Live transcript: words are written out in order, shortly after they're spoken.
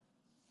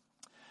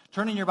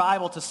Turn in your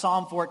Bible to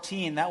Psalm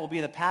 14. That will be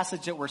the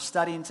passage that we're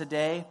studying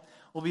today.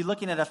 We'll be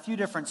looking at a few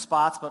different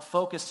spots, but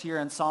focused here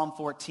in Psalm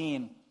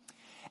 14.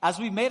 As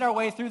we've made our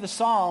way through the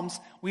Psalms,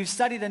 we've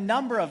studied a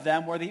number of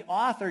them where the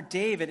author,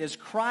 David, is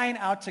crying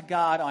out to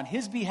God on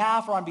his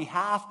behalf or on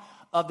behalf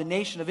of the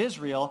nation of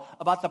Israel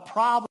about the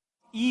problem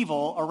of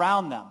evil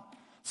around them.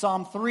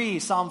 Psalm 3,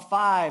 Psalm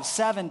 5,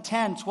 7,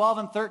 10, 12,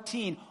 and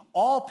 13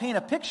 all paint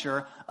a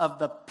picture of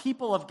the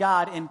people of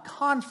God in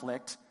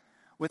conflict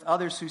with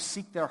others who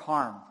seek their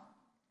harm.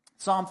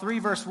 Psalm 3,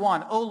 verse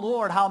 1, O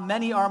Lord, how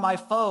many are my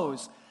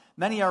foes?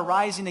 Many are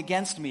rising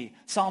against me.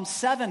 Psalm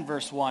 7,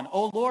 verse 1,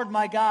 O Lord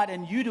my God,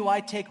 in you do I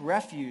take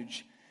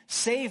refuge.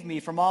 Save me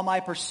from all my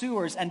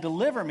pursuers and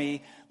deliver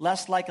me,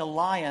 lest like a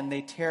lion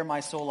they tear my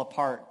soul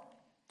apart.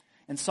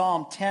 In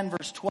Psalm 10,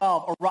 verse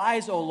 12,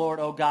 Arise, O Lord,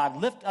 O God,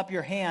 lift up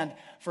your hand,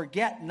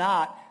 forget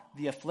not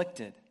the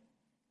afflicted.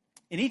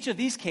 In each of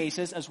these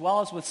cases, as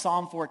well as with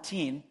Psalm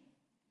 14,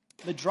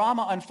 the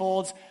drama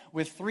unfolds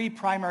with three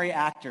primary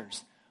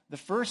actors. The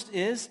first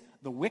is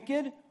the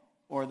wicked,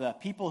 or the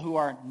people who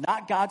are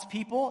not God's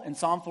people, in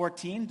Psalm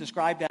 14,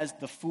 described as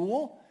the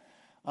fool.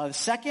 The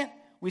second,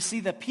 we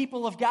see the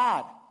people of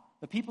God.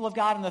 The people of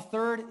God, and the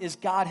third is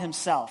God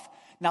himself.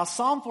 Now,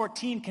 Psalm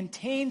 14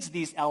 contains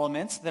these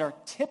elements that are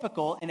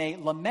typical in a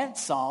lament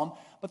psalm,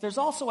 but there's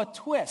also a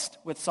twist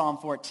with Psalm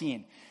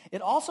 14.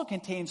 It also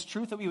contains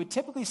truth that we would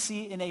typically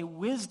see in a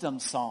wisdom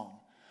psalm,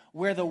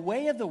 where the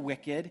way of the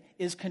wicked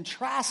is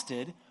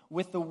contrasted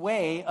with the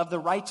way of the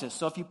righteous.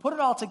 So if you put it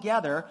all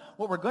together,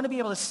 what we're going to be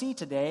able to see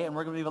today, and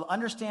we're going to be able to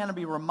understand and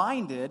be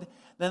reminded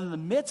that in the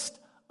midst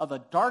of a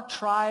dark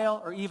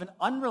trial or even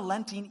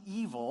unrelenting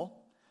evil,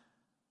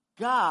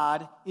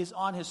 God is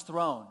on his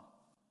throne.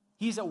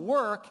 He's at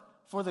work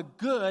for the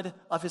good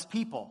of his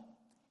people,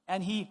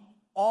 and he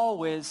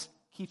always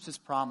keeps his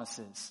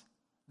promises.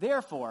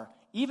 Therefore,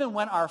 even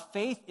when our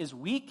faith is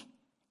weak,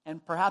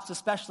 and perhaps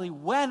especially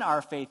when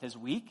our faith is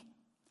weak,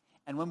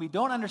 and when we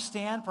don't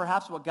understand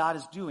perhaps what God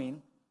is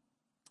doing,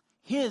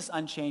 his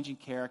unchanging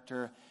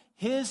character,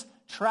 his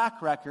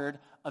track record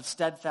of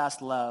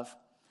steadfast love,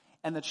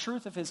 and the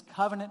truth of his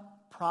covenant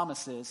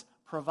promises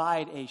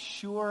provide a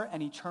sure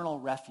and eternal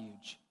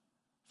refuge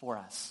for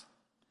us.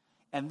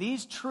 And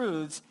these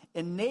truths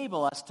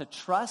enable us to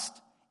trust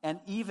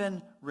and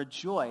even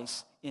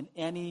rejoice in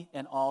any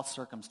and all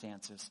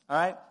circumstances. All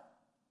right?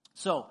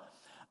 So,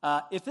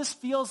 if this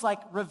feels like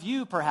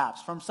review,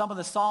 perhaps, from some of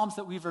the Psalms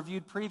that we've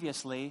reviewed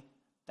previously,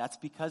 that's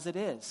because it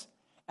is.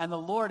 And the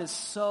Lord is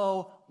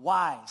so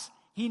wise.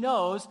 He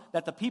knows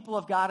that the people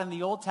of God in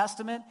the Old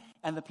Testament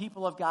and the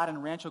people of God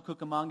in Rancho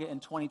Cucamonga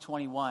in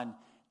 2021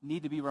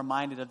 need to be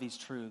reminded of these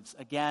truths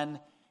again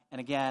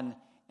and again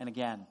and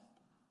again.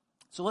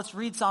 So let's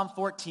read Psalm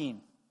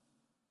 14.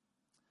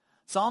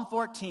 Psalm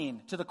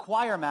 14, to the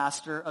choir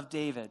master of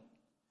David.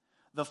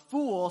 The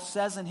fool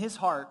says in his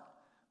heart,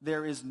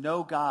 there is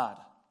no God.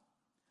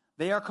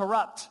 They are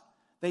corrupt.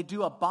 They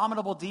do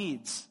abominable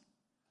deeds.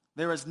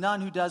 There is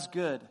none who does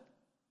good.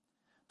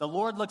 The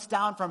Lord looks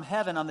down from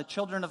heaven on the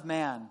children of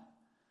man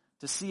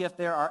to see if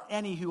there are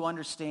any who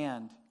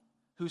understand,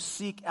 who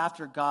seek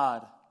after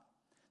God.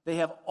 They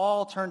have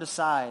all turned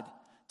aside.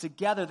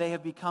 Together they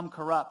have become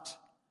corrupt.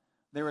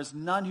 There is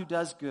none who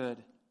does good,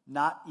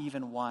 not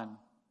even one.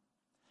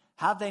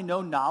 Have they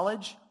no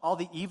knowledge, all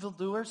the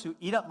evildoers who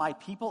eat up my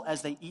people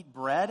as they eat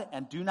bread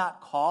and do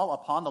not call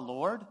upon the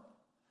Lord?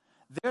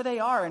 There they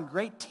are in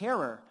great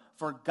terror,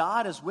 for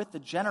God is with the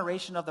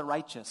generation of the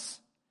righteous.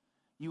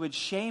 You would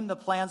shame the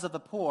plans of the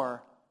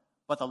poor,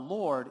 but the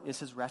Lord is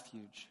his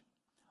refuge.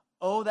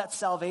 Oh, that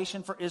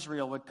salvation for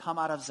Israel would come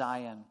out of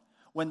Zion,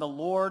 when the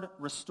Lord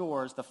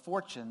restores the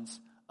fortunes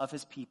of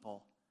his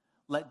people.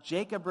 Let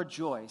Jacob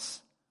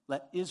rejoice,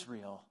 let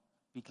Israel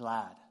be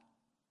glad.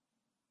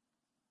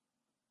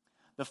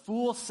 The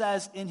fool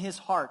says in his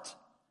heart,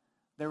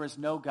 there is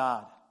no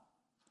God.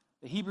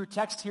 The Hebrew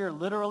text here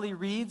literally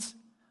reads,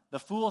 the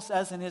fool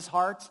says in his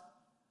heart,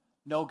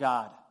 no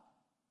God.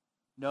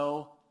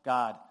 No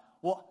God.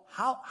 Well,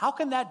 how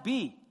can that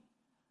be?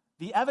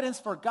 The evidence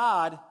for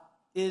God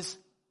is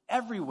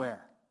everywhere.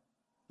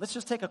 Let's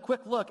just take a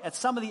quick look at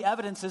some of the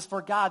evidences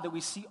for God that we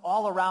see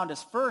all around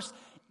us. First,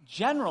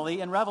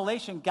 generally in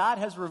Revelation, God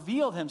has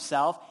revealed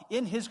himself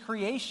in his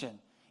creation,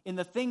 in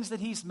the things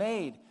that he's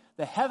made.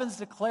 The heavens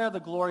declare the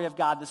glory of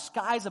God. The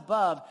skies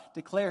above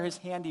declare his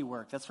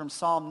handiwork. That's from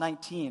Psalm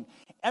 19.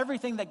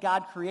 Everything that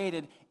God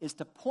created is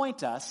to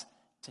point us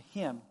to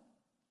him.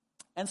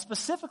 And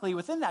specifically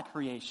within that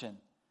creation,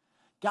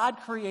 God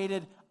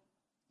created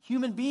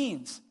human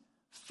beings,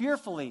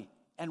 fearfully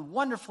and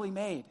wonderfully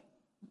made.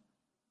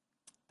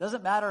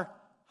 Doesn't matter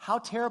how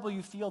terrible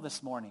you feel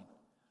this morning,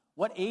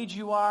 what age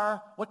you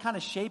are, what kind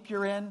of shape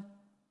you're in,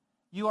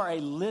 you are a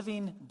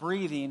living,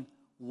 breathing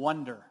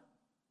wonder.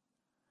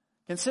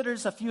 Consider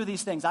just a few of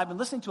these things. I've been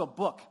listening to a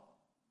book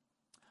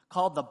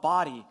called The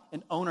Body,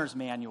 an Owner's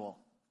Manual.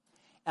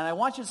 And I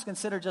want you to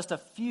consider just a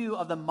few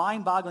of the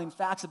mind-boggling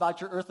facts about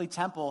your earthly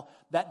temple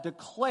that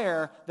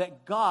declare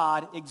that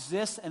God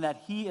exists and that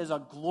he is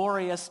a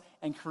glorious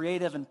and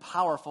creative and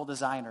powerful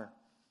designer.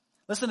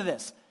 Listen to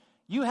this.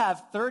 You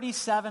have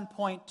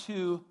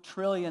 37.2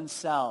 trillion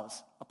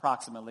cells,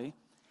 approximately,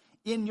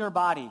 in your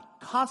body,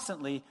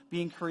 constantly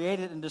being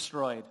created and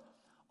destroyed,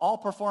 all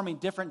performing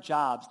different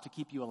jobs to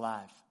keep you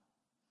alive.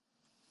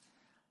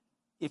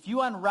 If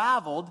you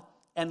unraveled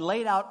and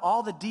laid out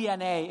all the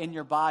DNA in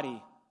your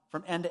body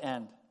from end to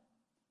end,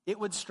 it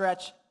would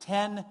stretch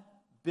 10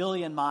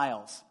 billion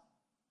miles,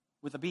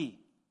 with a B,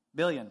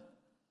 billion.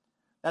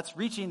 That's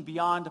reaching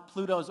beyond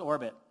Pluto's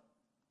orbit,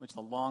 which is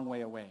a long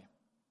way away.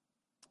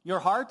 Your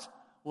heart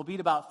will beat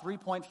about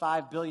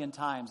 3.5 billion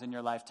times in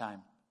your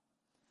lifetime.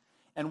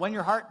 And when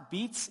your heart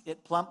beats,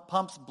 it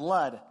pumps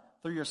blood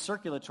through your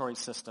circulatory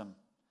system,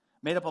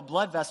 made up of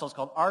blood vessels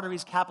called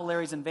arteries,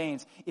 capillaries, and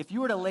veins. If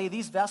you were to lay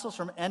these vessels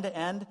from end to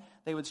end,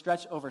 they would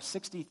stretch over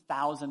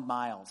 60,000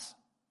 miles.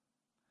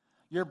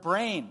 Your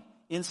brain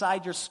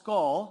inside your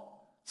skull,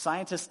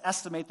 scientists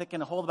estimate that can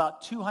hold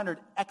about 200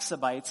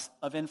 exabytes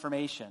of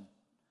information.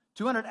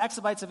 200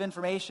 exabytes of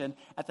information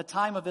at the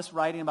time of this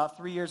writing about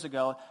 3 years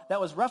ago, that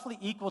was roughly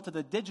equal to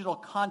the digital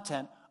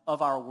content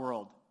of our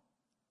world.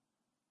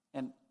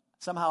 And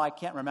somehow I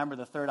can't remember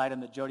the third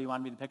item that Jody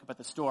wanted me to pick up at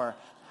the store.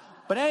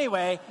 But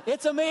anyway,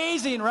 it's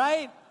amazing,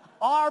 right?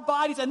 Our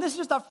bodies, and this is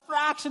just a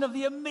fraction of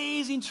the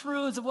amazing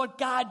truths of what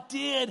God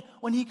did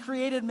when he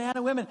created man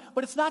and women.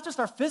 But it's not just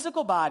our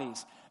physical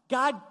bodies.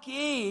 God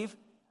gave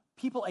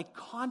people a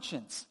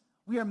conscience.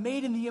 We are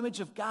made in the image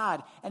of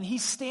God, and he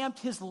stamped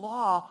his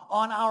law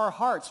on our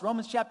hearts.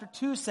 Romans chapter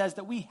 2 says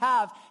that we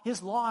have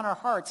his law on our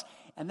hearts,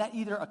 and that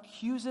either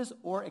accuses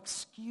or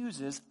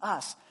excuses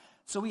us.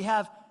 So we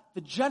have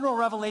the general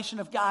revelation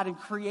of God in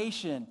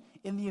creation,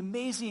 in the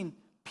amazing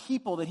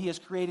people that he has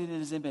created in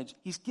his image.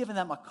 He's given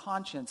them a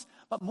conscience.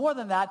 But more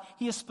than that,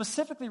 he has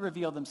specifically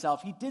revealed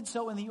himself. He did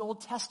so in the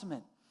Old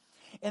Testament.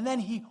 And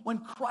then when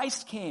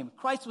Christ came,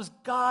 Christ was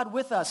God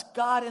with us,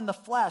 God in the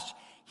flesh.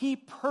 He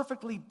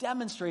perfectly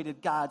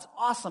demonstrated God's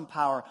awesome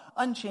power,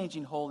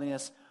 unchanging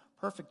holiness,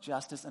 perfect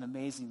justice, and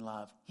amazing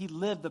love. He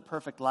lived the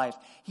perfect life.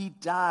 He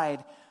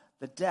died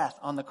the death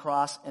on the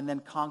cross and then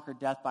conquered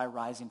death by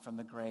rising from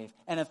the grave.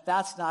 And if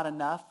that's not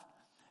enough,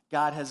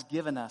 God has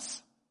given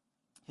us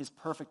his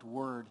perfect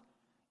word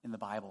in the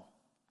Bible.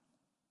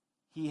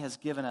 He has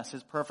given us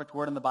his perfect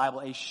word in the Bible,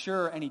 a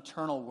sure and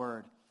eternal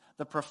word.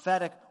 The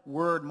prophetic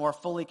word more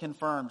fully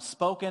confirmed,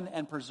 spoken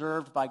and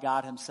preserved by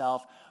God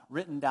himself,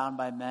 written down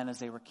by men as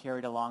they were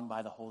carried along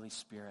by the Holy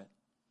Spirit.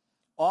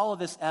 All of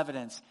this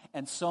evidence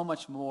and so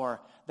much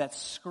more that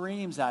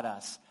screams at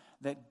us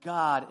that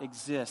God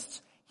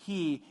exists.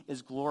 He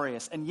is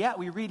glorious. And yet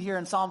we read here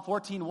in Psalm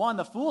 14:1,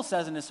 the fool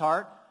says in his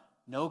heart,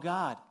 no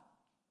God.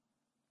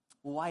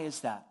 Well, why is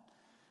that?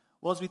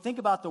 Well, as we think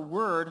about the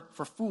word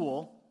for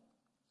fool,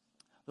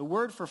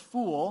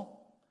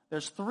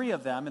 there's 3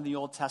 of them in the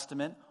Old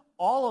Testament.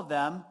 All of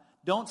them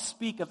don't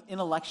speak of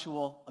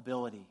intellectual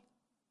ability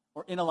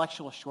or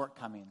intellectual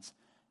shortcomings.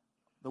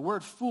 The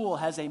word fool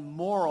has a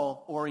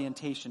moral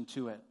orientation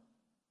to it.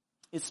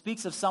 It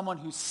speaks of someone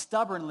who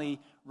stubbornly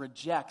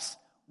rejects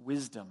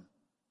wisdom.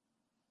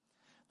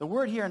 The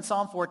word here in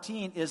Psalm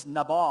 14 is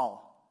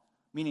Nabal,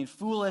 meaning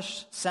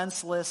foolish,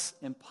 senseless,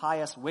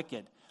 impious,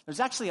 wicked. There's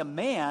actually a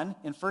man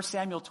in 1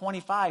 Samuel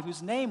 25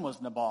 whose name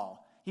was Nabal.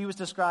 He was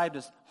described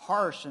as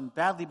harsh and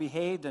badly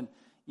behaved, and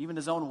even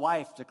his own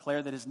wife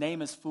declared that his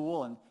name is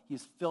Fool and he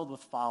is filled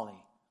with folly.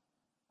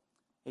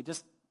 Hey,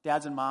 just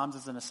dads and moms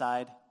as an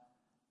aside,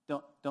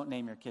 don't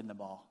name your kid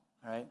Nabal, all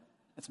right?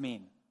 It's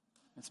mean.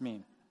 It's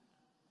mean.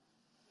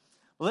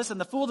 Well, listen,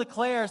 the fool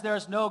declares there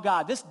is no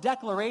God. This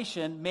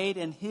declaration made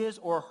in his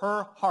or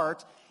her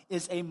heart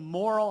is a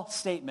moral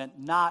statement,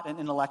 not an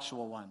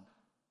intellectual one.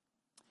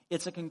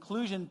 It's a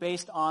conclusion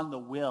based on the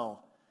will,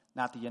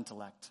 not the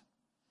intellect.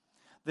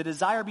 The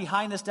desire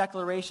behind this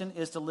declaration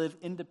is to live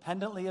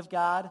independently of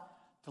God,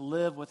 to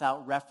live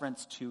without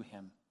reference to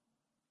him.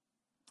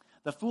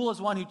 The fool is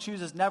one who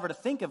chooses never to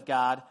think of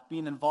God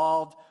being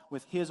involved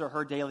with his or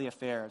her daily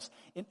affairs.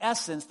 In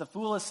essence, the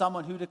fool is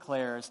someone who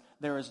declares,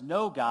 there is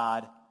no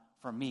God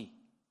for me.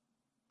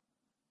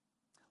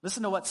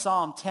 Listen to what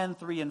Psalm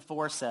 10:3 and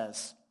 4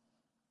 says.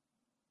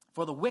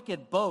 For the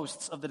wicked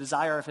boasts of the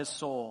desire of his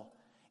soul,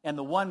 and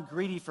the one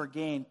greedy for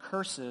gain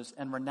curses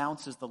and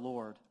renounces the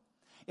Lord.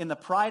 In the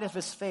pride of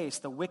his face,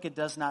 the wicked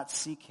does not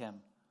seek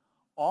him.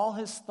 All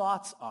his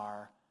thoughts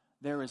are,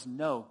 there is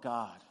no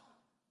God.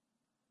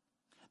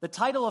 The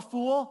title of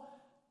fool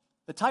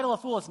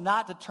is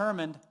not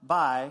determined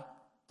by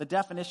the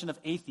definition of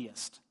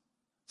atheist,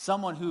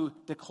 someone who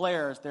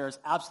declares there is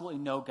absolutely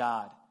no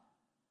God.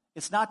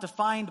 It's not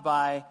defined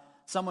by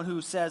someone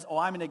who says,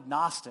 I'm an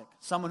agnostic,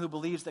 someone who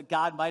believes that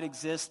God might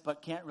exist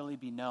but can't really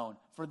be known.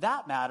 For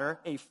that matter,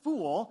 a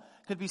fool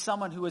could be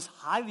someone who is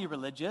highly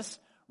religious,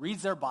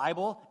 reads their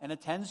Bible, and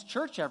attends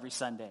church every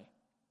Sunday.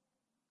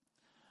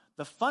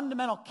 The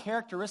fundamental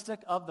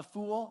characteristic of the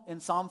fool in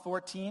Psalm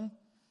 14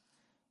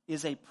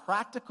 is a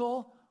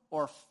practical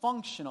or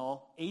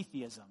functional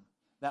atheism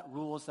that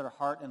rules their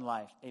heart and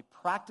life. A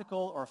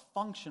practical or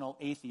functional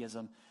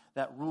atheism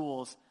that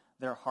rules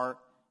their heart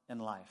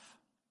and life.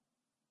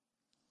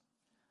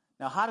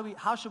 Now,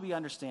 how should we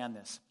understand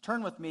this?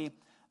 Turn with me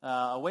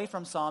away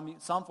from Psalm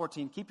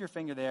 14, keep your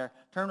finger there.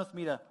 Turn with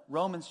me to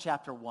Romans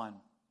chapter 1.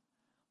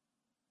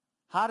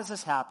 How does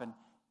this happen?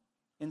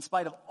 In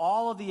spite of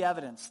all of the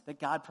evidence that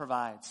God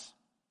provides,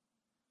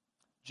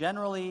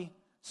 generally,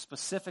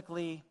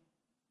 specifically,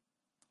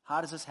 how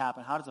does this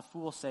happen? How does a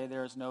fool say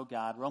there is no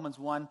God? Romans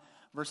 1,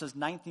 verses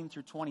 19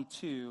 through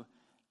 22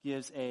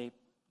 gives a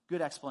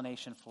good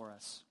explanation for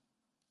us.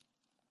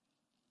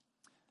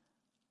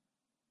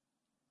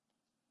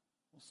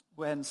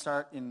 Go ahead and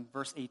start in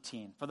verse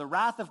 18. For the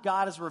wrath of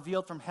God is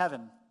revealed from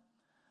heaven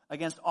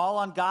against all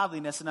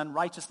ungodliness and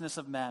unrighteousness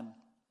of men,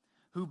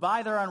 who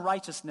by their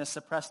unrighteousness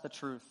suppress the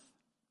truth.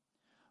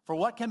 For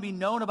what can be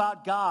known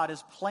about God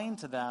is plain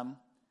to them,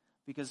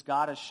 because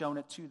God has shown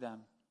it to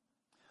them.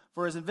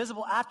 For his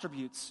invisible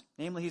attributes,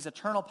 namely his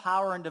eternal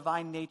power and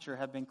divine nature,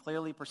 have been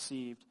clearly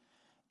perceived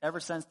ever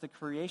since the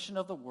creation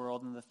of the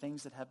world and the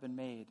things that have been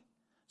made.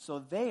 So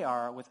they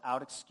are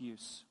without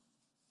excuse.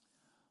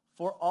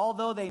 For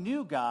although they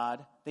knew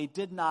God, they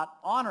did not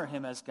honor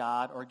him as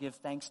God or give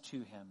thanks to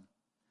him.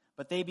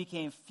 But they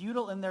became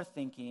futile in their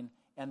thinking,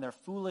 and their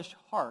foolish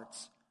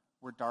hearts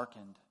were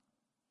darkened.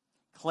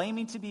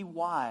 Claiming to be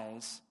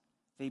wise,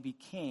 they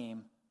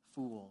became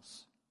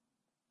fools.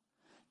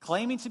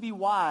 Claiming to be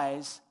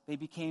wise, they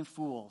became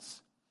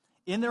fools.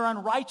 In their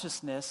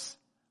unrighteousness,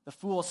 the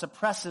fool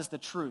suppresses the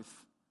truth.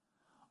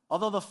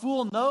 Although the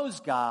fool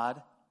knows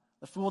God,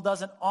 the fool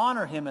doesn't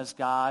honor him as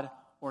God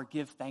or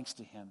give thanks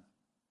to him.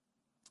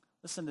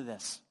 Listen to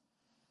this.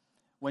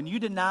 When you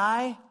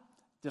deny,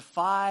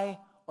 defy,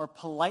 or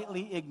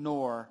politely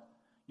ignore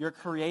your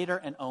creator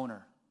and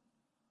owner,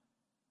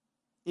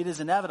 it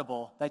is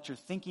inevitable that your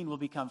thinking will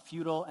become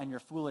futile and your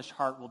foolish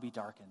heart will be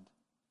darkened.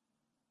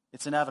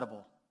 It's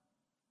inevitable.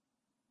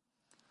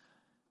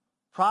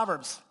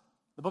 Proverbs,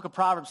 the book of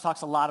Proverbs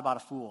talks a lot about a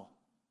fool.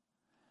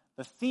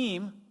 The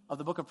theme of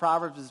the book of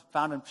Proverbs is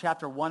found in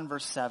chapter 1,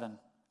 verse 7. It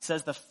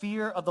says, the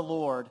fear of the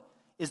Lord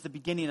is the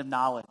beginning of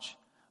knowledge,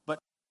 but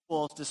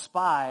fools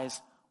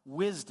despise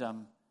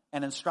wisdom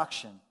and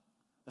instruction.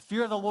 The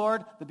fear of the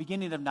Lord, the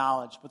beginning of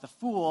knowledge, but the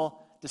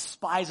fool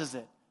despises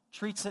it,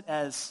 treats it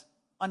as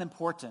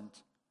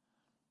unimportant.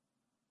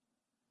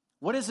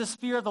 What is this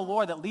fear of the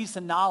Lord that leads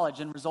to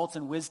knowledge and results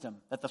in wisdom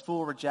that the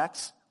fool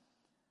rejects?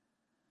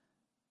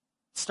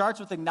 It starts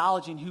with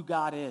acknowledging who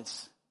God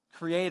is: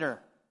 creator,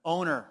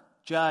 owner,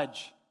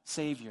 judge,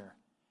 savior.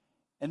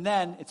 And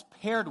then it's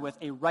paired with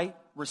a right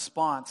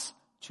response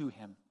to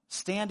him,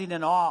 standing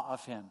in awe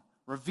of him,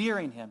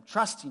 revering him,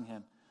 trusting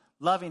him,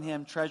 loving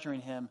him,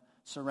 treasuring him,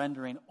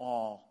 surrendering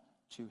all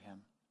to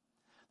him.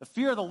 The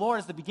fear of the Lord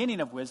is the beginning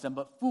of wisdom,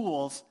 but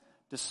fools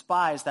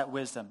despise that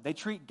wisdom. They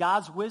treat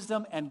God's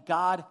wisdom and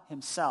God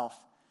himself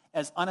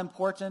as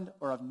unimportant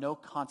or of no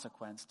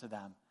consequence to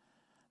them.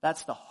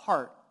 That's the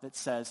heart that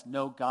says,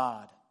 no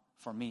God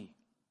for me.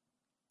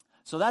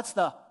 So that's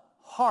the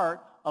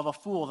heart of a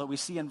fool that we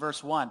see in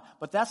verse 1.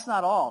 But that's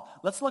not all.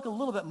 Let's look a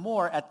little bit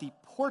more at the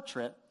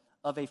portrait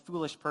of a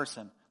foolish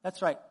person.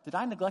 That's right. Did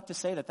I neglect to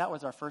say that that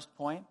was our first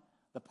point?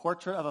 The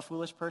portrait of a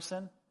foolish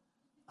person?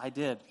 I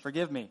did.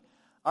 Forgive me.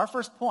 Our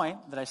first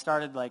point that I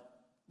started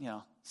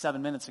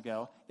 7 minutes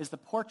ago is the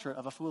portrait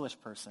of a foolish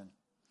person.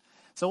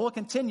 So we'll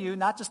continue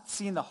not just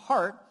seeing the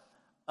heart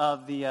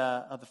of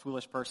the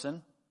foolish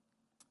person,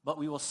 but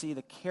we will see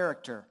the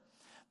character.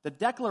 The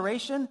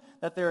declaration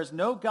that there is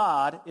no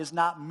God is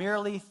not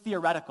merely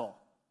theoretical.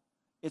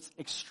 It's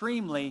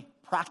extremely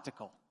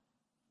practical.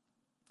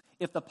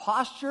 If the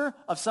posture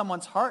of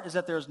someone's heart is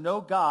that there is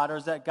no God, or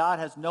is that God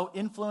has no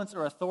influence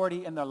or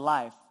authority in their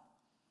life,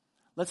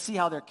 let's see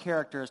how their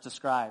character is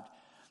described.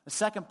 The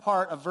second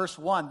part of verse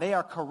 1, they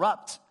are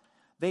corrupt.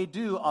 They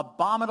do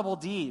abominable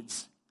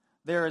deeds.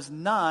 There is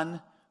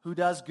none who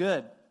does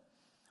good.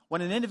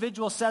 When an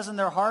individual says in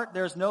their heart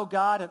there is no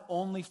God, it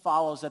only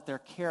follows that their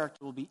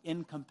character will be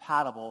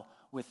incompatible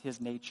with his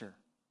nature.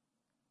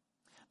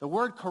 The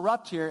word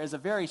corrupt here is a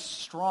very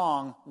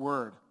strong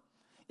word.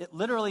 It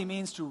literally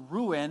means to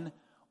ruin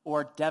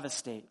or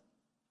devastate.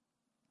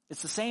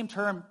 It's the same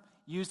term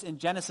used in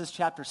Genesis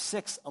chapter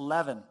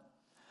 6:11,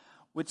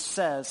 which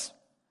says,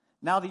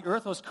 now the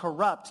earth was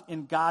corrupt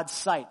in God's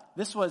sight.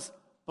 This was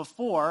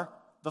before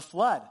the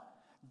flood.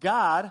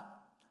 God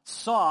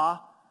saw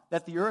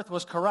that the earth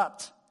was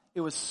corrupt.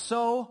 It was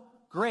so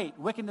great.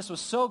 Wickedness was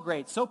so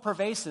great, so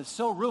pervasive,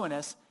 so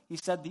ruinous. He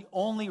said the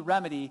only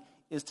remedy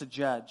is to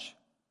judge.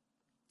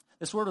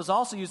 This word was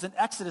also used in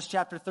Exodus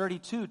chapter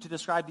 32 to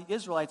describe the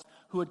Israelites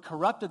who had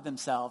corrupted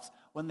themselves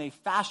when they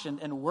fashioned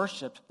and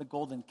worshipped the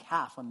golden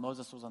calf when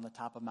Moses was on the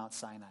top of Mount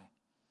Sinai.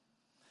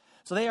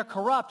 So they are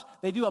corrupt.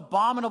 They do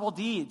abominable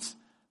deeds.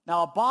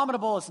 Now,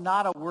 abominable is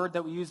not a word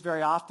that we use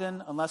very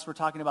often unless we're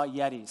talking about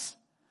Yetis.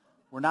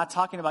 We're not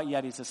talking about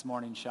Yetis this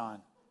morning,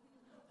 Sean.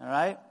 All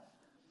right?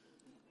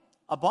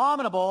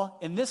 Abominable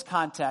in this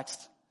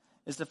context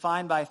is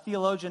defined by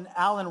theologian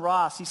Alan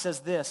Ross. He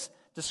says this,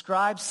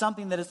 describes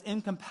something that is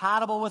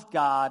incompatible with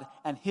God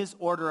and his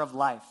order of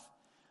life.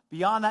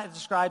 Beyond that, it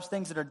describes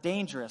things that are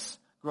dangerous,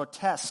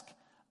 grotesque,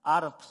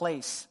 out of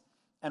place,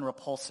 and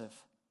repulsive.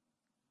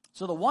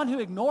 So the one who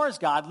ignores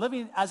God,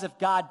 living as if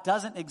God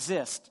doesn't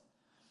exist,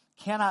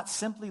 cannot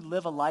simply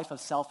live a life of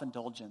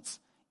self-indulgence.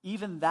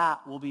 Even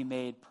that will be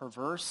made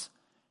perverse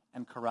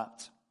and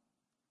corrupt.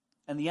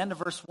 And the end of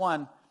verse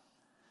 1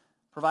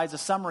 provides a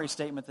summary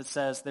statement that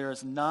says, there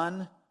is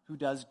none who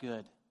does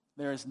good.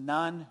 There is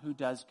none who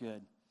does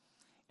good.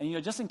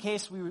 And, just in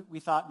case we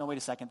thought, no, wait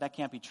a second, that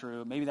can't be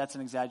true. Maybe that's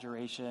an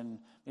exaggeration.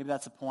 Maybe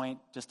that's a point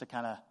just to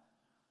kind of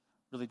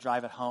really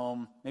drive it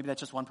home. Maybe that's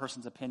just one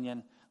person's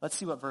opinion. Let's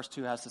see what verse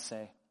 2 has to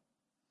say.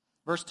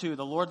 Verse 2,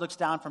 the Lord looks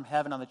down from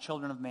heaven on the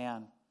children of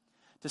man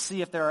to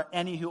see if there are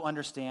any who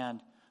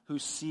understand, who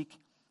seek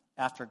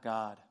after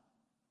God.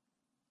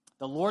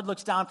 The Lord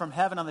looks down from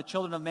heaven on the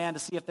children of man to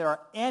see if there are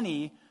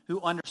any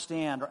who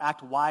understand or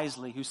act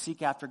wisely, who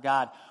seek after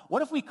God.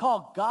 What if we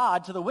call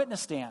God to the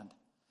witness stand?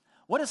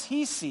 What does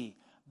he see?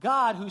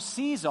 God, who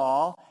sees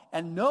all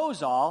and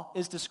knows all,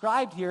 is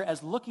described here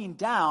as looking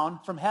down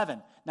from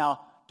heaven.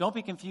 Now, don't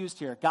be confused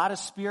here. God is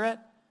spirit,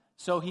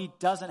 so he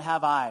doesn't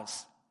have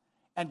eyes.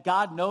 And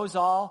God knows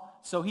all,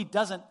 so he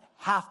doesn't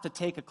have to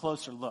take a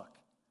closer look.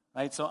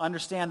 Right? So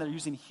understand they're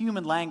using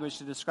human language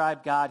to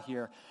describe God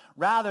here.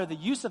 Rather, the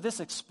use of this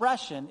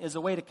expression is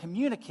a way to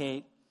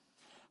communicate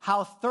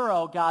how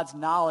thorough God's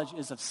knowledge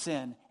is of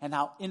sin and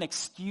how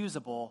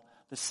inexcusable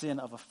the sin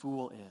of a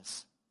fool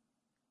is.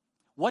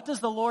 What does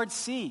the Lord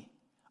see?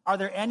 Are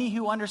there any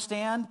who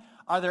understand?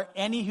 Are there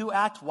any who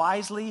act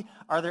wisely?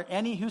 Are there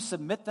any who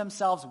submit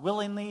themselves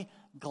willingly,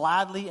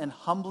 gladly, and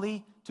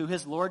humbly to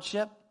his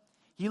lordship?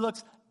 He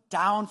looks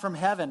down from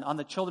heaven on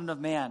the children of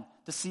man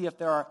to see if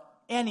there are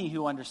any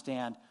who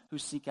understand, who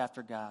seek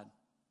after God.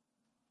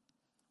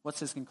 What's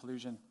his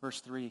conclusion? Verse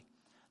 3,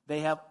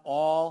 they have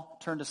all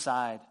turned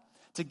aside.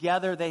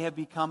 Together they have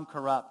become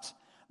corrupt.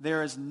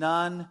 There is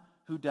none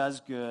who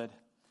does good,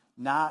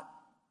 not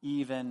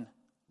even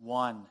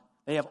one.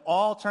 They have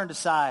all turned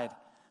aside.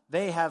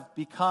 They have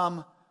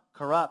become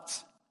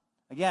corrupt.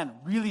 Again,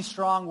 really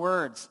strong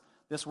words.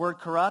 This word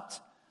corrupt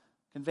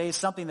conveys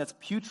something that's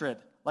putrid,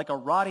 like a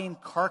rotting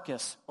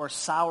carcass or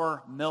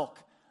sour milk.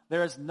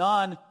 There is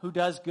none who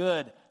does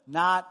good,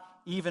 not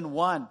even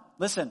one.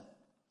 Listen,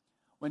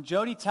 when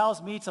Jody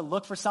tells me to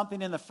look for something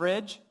in the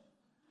fridge,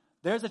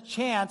 there's a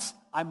chance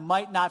I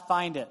might not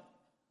find it.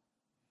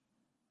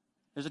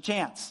 There's a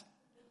chance.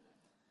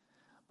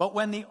 But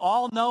when the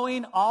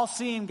all-knowing,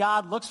 all-seeing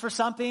God looks for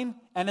something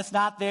and it's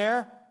not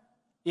there,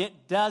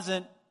 it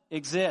doesn't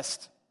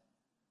exist.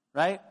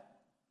 Right?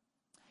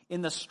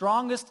 In the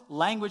strongest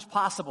language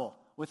possible,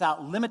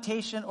 without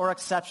limitation or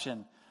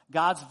exception,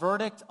 God's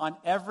verdict on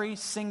every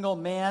single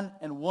man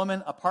and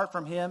woman apart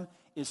from him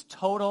is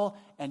total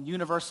and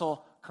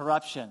universal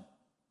corruption.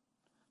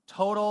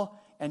 Total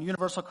and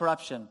universal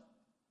corruption.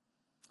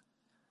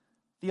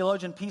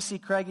 Theologian P.C.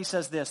 Craigie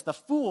says this, the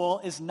fool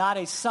is not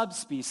a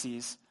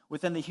subspecies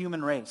within the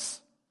human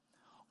race.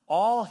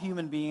 All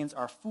human beings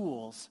are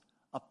fools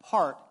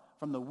apart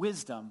from the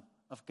wisdom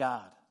of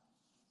God.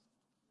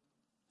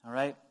 All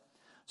right?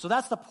 So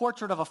that's the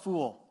portrait of a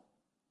fool.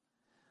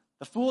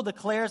 The fool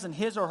declares in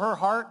his or her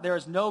heart, there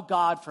is no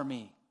God for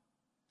me.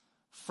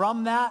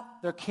 From that,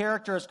 their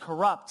character is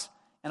corrupt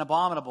and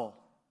abominable.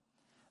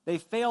 They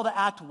fail to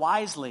act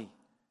wisely.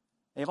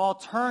 They've all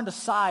turned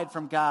aside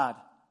from God.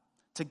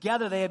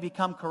 Together they have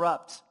become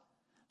corrupt.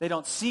 They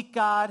don't seek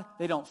God.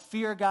 They don't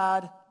fear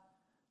God.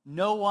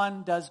 No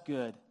one does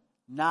good,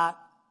 not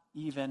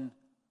even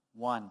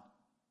one.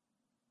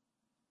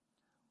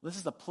 This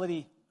is a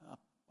pretty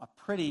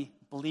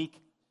bleak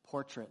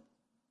portrait.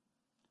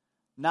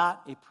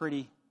 Not a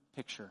pretty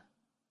picture.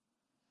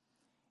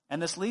 And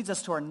this leads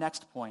us to our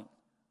next point,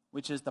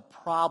 which is the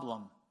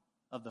problem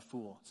of the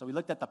fool. So we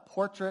looked at the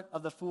portrait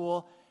of the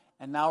fool,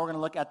 and now we're going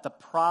to look at the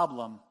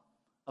problem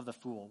of the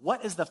fool.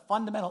 What is the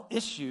fundamental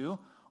issue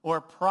or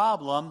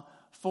problem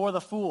for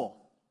the fool?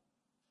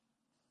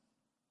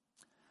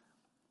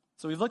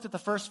 So we've looked at the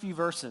first few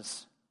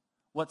verses,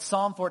 what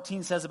Psalm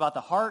 14 says about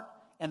the heart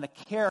and the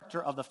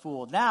character of the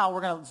fool. Now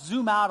we're going to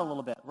zoom out a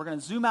little bit. We're going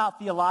to zoom out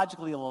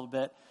theologically a little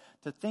bit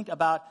to think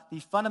about the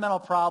fundamental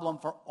problem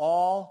for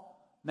all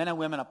men and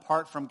women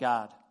apart from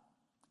God.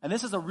 And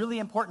this is a really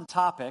important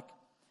topic,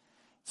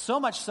 so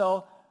much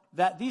so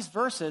that these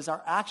verses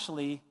are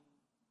actually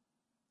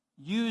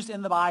used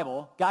in the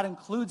Bible. God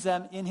includes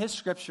them in his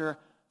scripture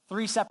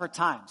 3 separate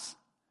times.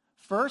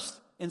 First,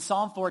 in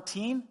Psalm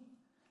 14.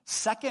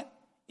 Second,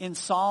 in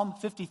Psalm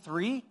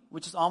 53,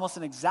 which is almost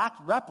an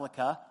exact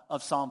replica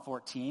of Psalm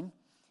 14.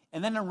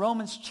 And then in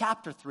Romans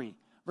chapter 3,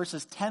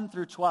 verses 10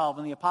 through 12,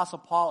 when the Apostle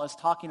Paul is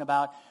talking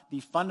about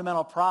the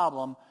fundamental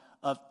problem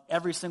of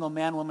every single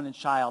man, woman, and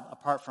child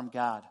apart from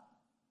God.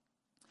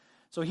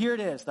 So here it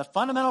is. The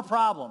fundamental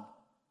problem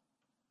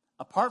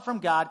apart from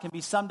God can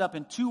be summed up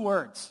in 2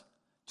 words.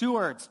 2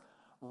 words.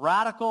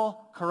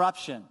 Radical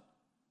corruption.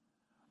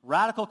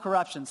 Radical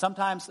corruption.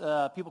 Sometimes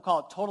people call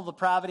it total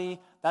depravity.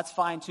 That's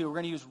fine too. We're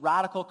going to use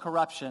radical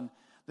corruption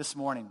this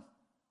morning.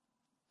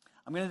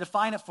 I'm going to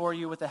define it for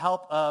you with the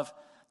help of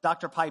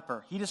Dr.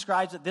 Piper. He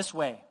describes it this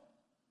way.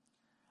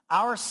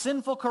 Our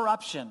sinful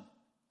corruption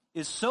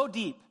is so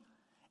deep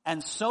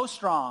and so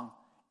strong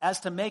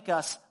as to make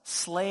us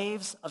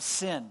slaves of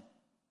sin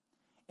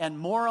and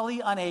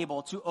morally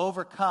unable to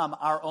overcome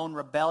our own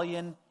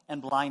rebellion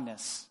and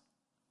blindness.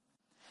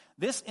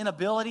 This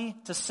inability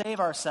to save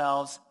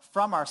ourselves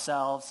from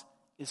ourselves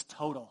is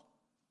total.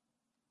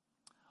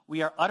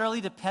 We are utterly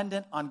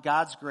dependent on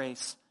God's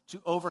grace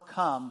to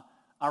overcome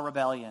our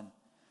rebellion,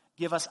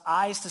 give us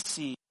eyes to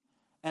see,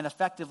 and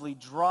effectively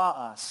draw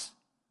us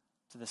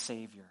to the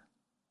Savior.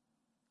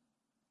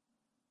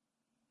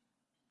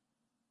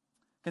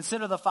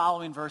 Consider the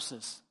following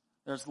verses.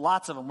 There's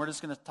lots of them. We're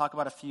just going to talk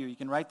about a few. You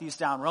can write these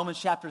down. Romans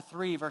chapter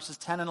 3, verses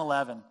 10 and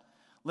 11.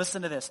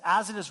 Listen to this.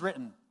 As it is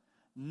written,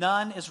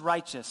 none is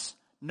righteous,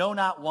 no,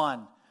 not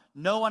one.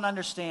 No one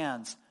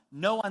understands.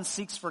 No one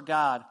seeks for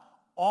God.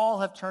 All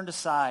have turned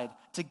aside.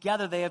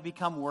 Together they have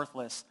become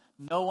worthless.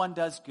 No one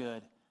does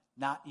good,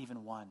 not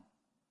even one.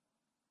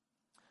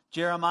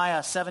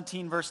 Jeremiah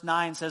 17, verse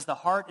 9 says, the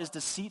heart is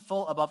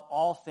deceitful above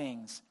all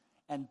things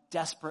and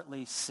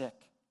desperately sick.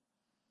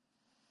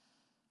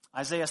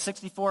 Isaiah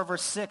 64,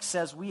 verse 6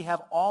 says, we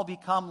have all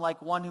become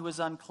like one who is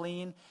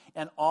unclean,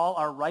 and all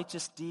our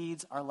righteous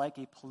deeds are like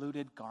a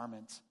polluted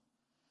garment.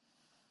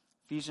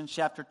 Ephesians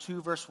chapter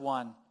 2, verse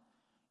 1,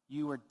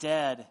 you were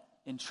dead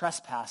in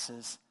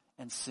trespasses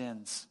and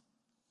sins.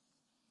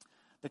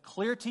 The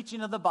clear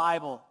teaching of the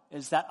Bible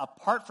is that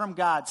apart from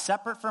God,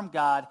 separate from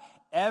God,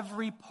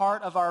 every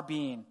part of our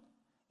being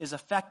is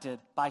affected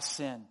by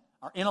sin.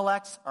 Our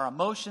intellects, our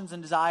emotions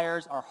and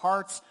desires, our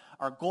hearts,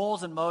 our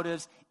goals and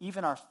motives,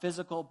 even our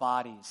physical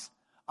bodies.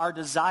 Our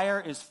desire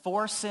is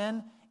for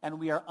sin, and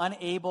we are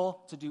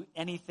unable to do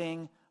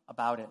anything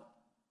about it.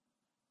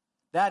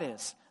 That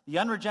is, the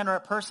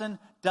unregenerate person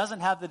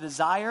doesn't have the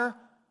desire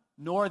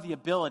nor the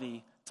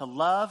ability to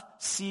love,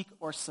 seek,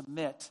 or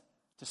submit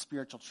to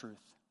spiritual truth.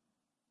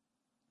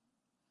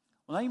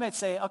 Well, now you might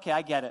say, okay,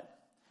 I get it.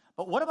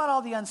 But what about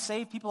all the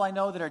unsaved people I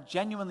know that are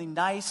genuinely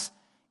nice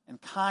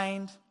and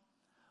kind?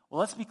 Well,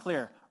 let's be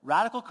clear.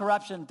 Radical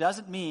corruption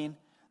doesn't mean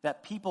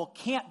that people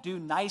can't do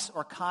nice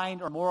or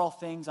kind or moral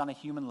things on a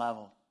human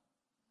level.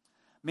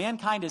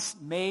 Mankind is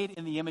made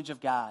in the image of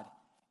God.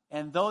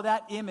 And though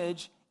that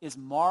image is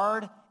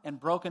marred and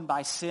broken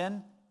by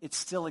sin, it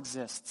still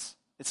exists.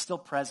 It's still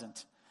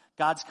present.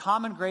 God's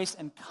common grace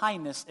and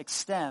kindness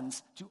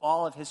extends to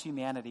all of his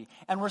humanity.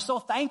 And we're so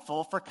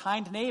thankful for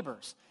kind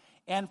neighbors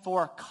and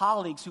for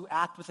colleagues who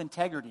act with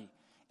integrity.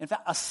 In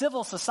fact, a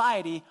civil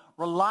society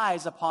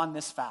relies upon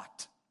this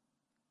fact.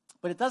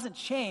 But it doesn't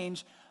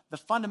change the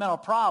fundamental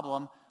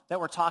problem that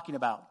we're talking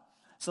about.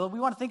 So we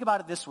want to think about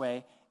it this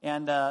way.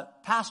 And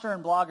pastor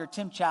and blogger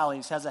Tim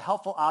Challies has a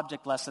helpful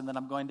object lesson that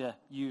I'm going to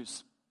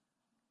use.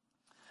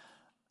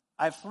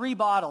 I have 3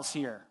 bottles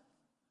here.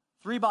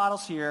 3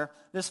 bottles here.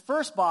 This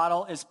first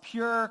bottle is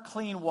pure,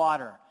 clean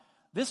water.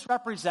 This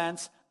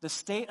represents the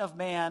state of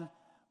man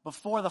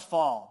before the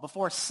fall,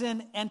 before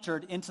sin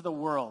entered into the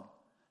world.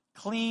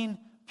 Clean,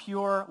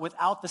 pure,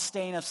 without the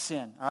stain of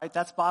sin. All right,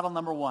 that's bottle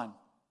number 1.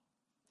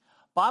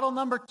 Bottle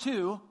number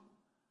 2,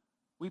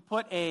 we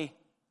put a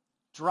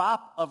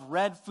drop of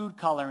red food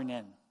coloring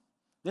in.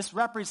 This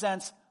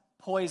represents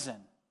poison,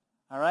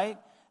 all right?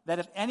 That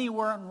if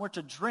anyone were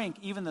to drink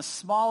even the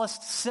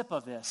smallest sip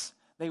of this,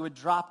 they would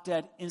drop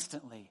dead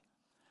instantly.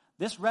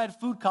 This red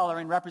food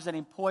coloring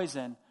representing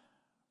poison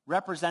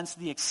represents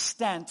the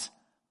extent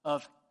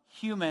of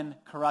human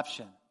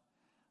corruption.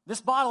 This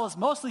bottle is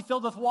mostly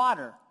filled with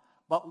water,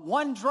 but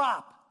 1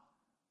 drop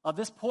of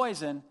this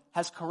poison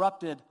has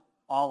corrupted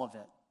all of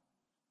it.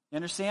 You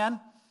understand?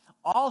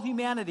 All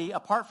humanity,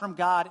 apart from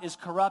God, is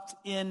corrupt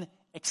in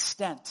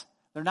extent.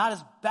 They're not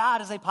as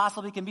bad as they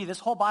possibly can be. This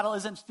whole bottle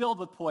isn't filled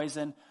with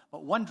poison,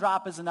 but 1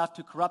 drop is enough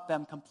to corrupt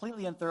them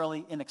completely and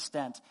thoroughly in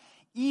extent.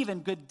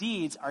 Even good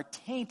deeds are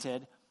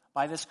tainted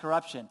by this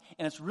corruption.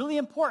 And it's really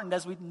important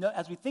as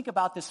we think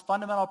about this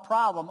fundamental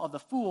problem of the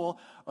fool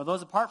or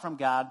those apart from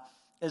God,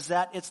 is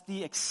that it's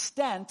the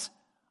extent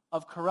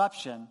of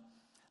corruption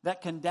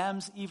that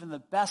condemns even the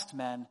best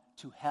men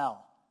to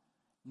hell,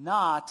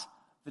 not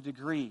the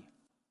degree.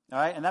 All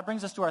right, and that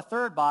brings us to our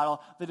 3rd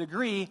bottle. The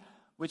degree,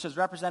 which is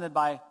represented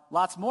by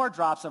lots more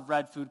drops of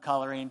red food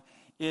coloring,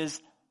 is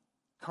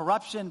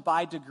corruption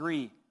by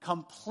degree,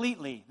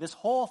 completely. This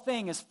whole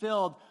thing is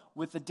filled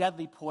with the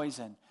deadly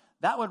poison.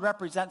 That would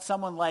represent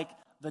someone like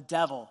the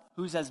devil,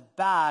 who's as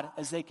bad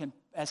as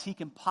he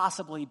can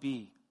possibly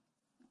be.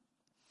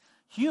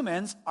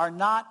 Humans are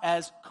not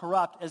as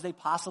corrupt as they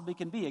possibly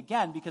can be,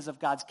 again, because of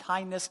God's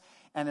kindness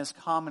and his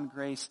common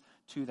grace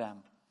to them.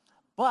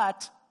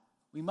 But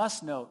we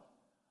must note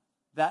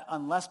that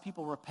unless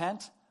people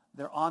repent,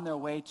 they're on their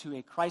way to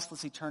a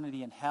Christless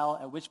eternity in hell,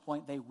 at which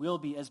point they will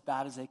be as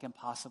bad as they can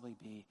possibly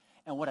be.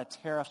 And what a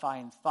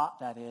terrifying thought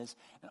that is,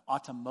 and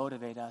ought to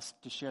motivate us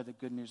to share the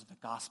good news of the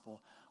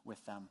gospel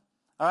with them.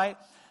 All right?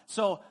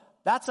 So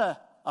that's a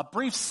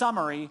brief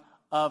summary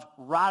of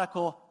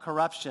radical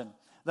corruption.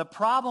 The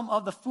problem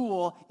of the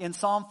fool in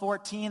Psalm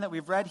 14 that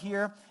we've read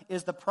here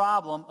is the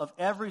problem of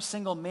every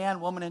single man,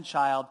 woman, and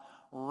child,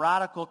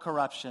 radical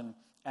corruption.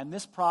 And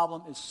this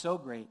problem is so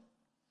great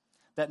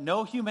that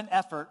no human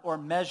effort or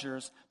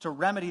measures to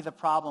remedy the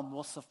problem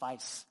will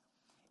suffice.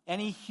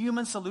 Any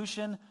human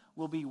solution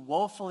will be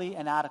woefully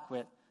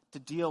inadequate to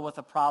deal with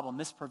a problem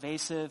this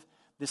pervasive,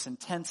 this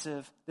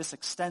intensive, this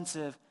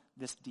extensive,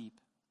 this deep.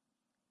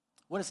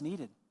 What is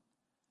needed?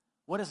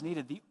 What is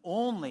needed? The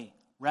only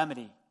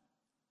remedy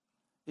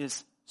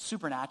is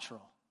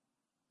supernatural.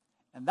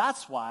 And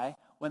that's why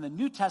when the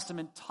New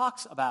Testament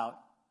talks about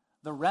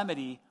the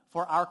remedy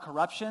for our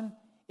corruption,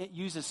 it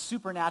uses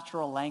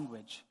supernatural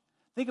language.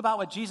 Think about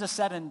what Jesus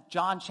said in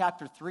John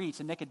chapter 3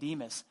 to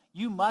Nicodemus.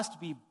 You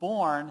must be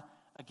born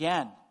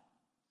again.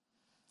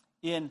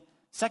 In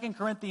 2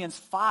 Corinthians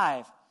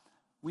 5,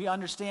 we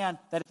understand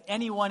that if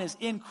anyone is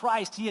in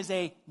Christ, he is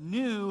a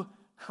new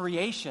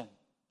creation.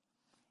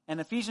 In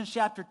Ephesians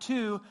chapter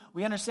 2,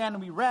 we understand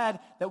and we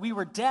read that we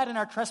were dead in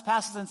our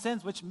trespasses and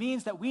sins, which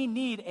means that we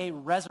need a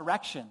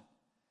resurrection.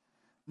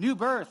 New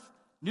birth,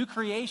 new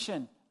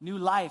creation, new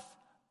life.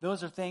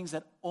 Those are things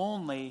that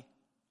only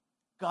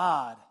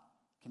God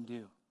can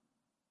do.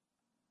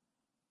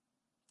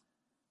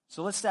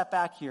 So let's step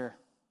back here.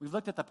 We've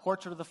looked at the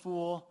portrait of the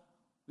fool.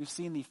 We've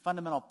seen the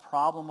fundamental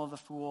problem of the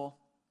fool.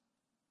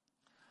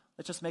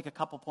 Let's just make a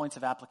couple points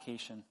of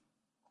application.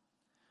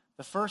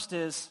 The first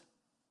is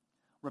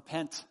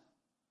repent.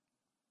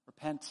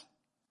 Repent.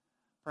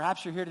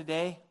 Perhaps you're here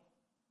today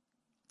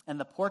and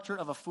the portrait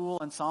of a fool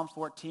in Psalm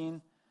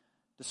 14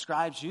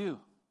 describes you.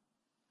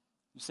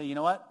 You say, you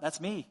know what? That's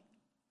me.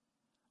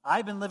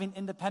 I've been living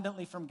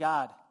independently from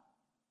God.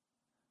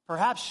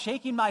 Perhaps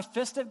shaking my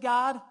fist at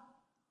God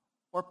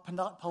or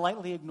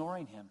politely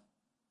ignoring him.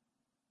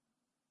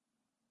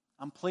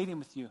 I'm pleading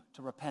with you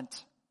to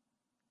repent.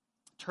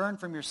 Turn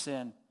from your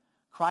sin.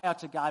 Cry out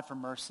to God for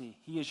mercy.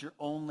 He is your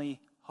only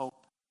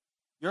hope.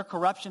 Your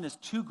corruption is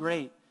too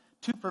great,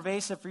 too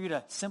pervasive for you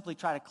to simply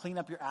try to clean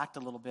up your act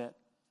a little bit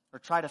or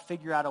try to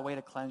figure out a way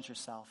to cleanse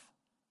yourself.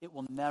 It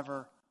will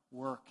never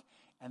work.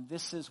 And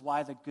this is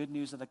why the good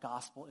news of the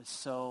gospel is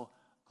so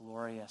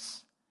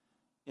glorious.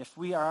 If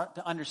we are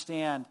to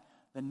understand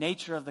the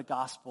nature of the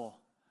gospel,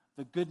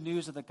 the good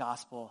news of the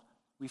gospel,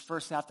 we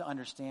first have to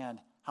understand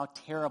how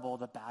terrible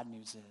the bad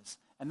news is.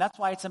 And that's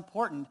why it's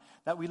important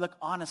that we look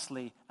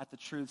honestly at the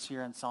truths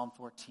here in Psalm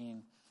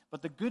 14.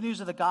 But the good news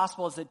of the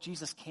gospel is that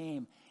Jesus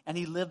came and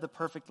he lived the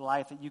perfect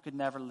life that you could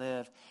never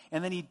live.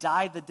 And then he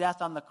died the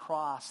death on the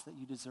cross that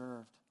you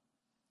deserved.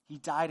 He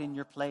died in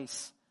your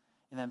place.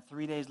 And then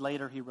 3 days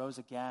later, he rose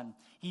again.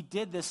 He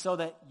did this so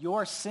that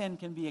your sin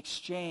can be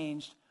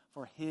exchanged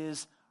for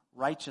his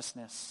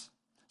righteousness.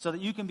 So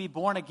that you can be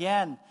born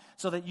again.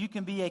 So that you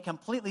can be a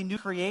completely new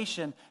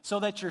creation. So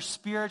that your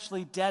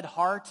spiritually dead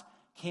heart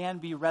can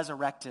be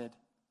resurrected.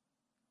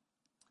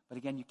 But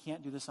again, you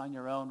can't do this on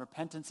your own.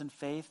 Repentance and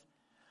faith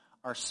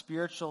are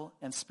spiritual,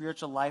 and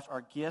spiritual life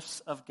are gifts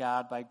of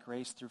God by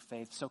grace through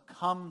faith. So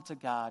come to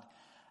God.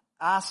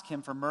 Ask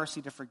him for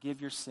mercy to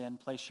forgive your sin.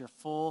 Place your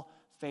full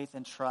faith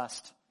and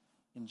trust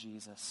in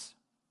Jesus.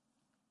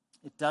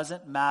 It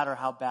doesn't matter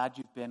how bad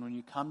you've been. When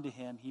you come to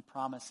him, he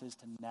promises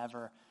to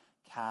never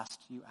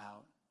cast you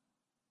out.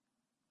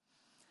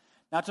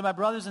 Now to my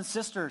brothers and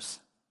sisters,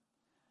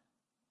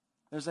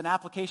 there's an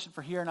application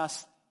for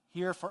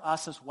here for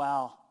us as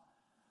well.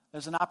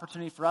 There's an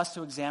opportunity for us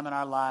to examine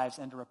our lives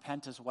and to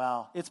repent as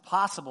well. It's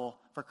possible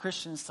for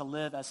Christians to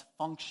live as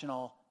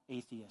functional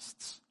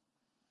atheists.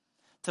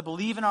 To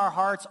believe in our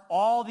hearts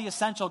all the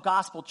essential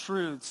gospel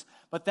truths,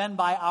 but then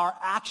by our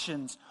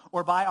actions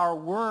or by our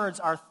words,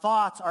 our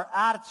thoughts, our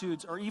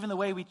attitudes, or even the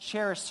way we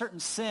cherish certain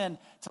sin,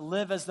 to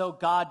live as though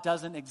God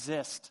doesn't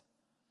exist.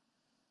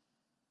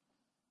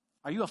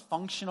 Are you a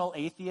functional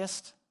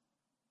atheist?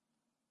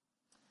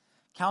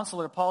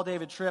 Counselor Paul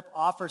David Tripp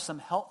offers some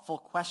helpful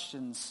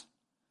questions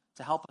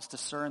to help us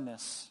discern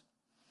this.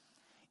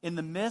 In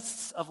the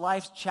midst of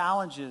life's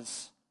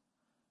challenges,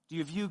 do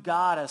you view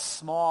God as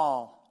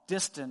small,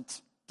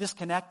 distant,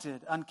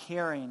 disconnected,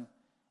 uncaring,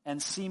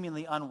 and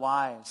seemingly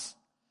unwise?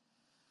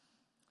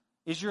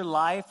 Is your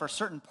life or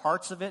certain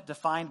parts of it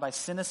defined by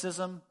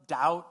cynicism,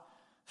 doubt,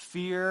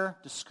 fear,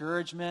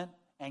 discouragement,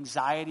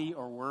 anxiety,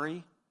 or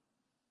worry?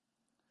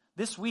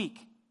 This week,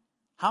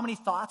 how many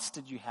thoughts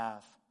did you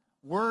have?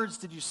 Words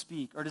did you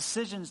speak? Or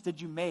decisions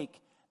did you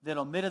make that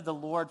omitted the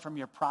Lord from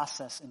your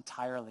process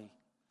entirely?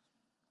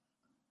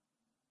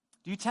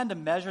 Do you tend to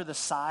measure the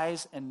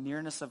size and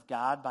nearness of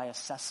God by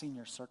assessing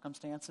your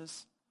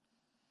circumstances?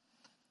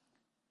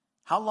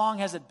 How long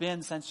has it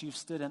been since you've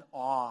stood in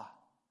awe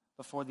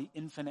before the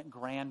infinite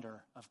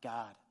grandeur of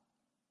God?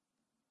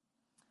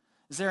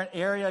 Is there an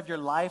area of your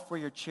life where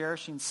you're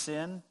cherishing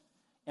sin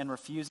and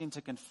refusing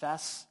to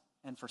confess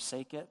and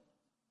forsake it?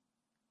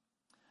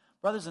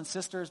 Brothers and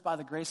sisters, by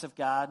the grace of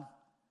God,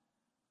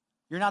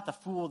 you're not the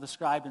fool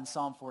described in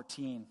Psalm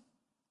 14,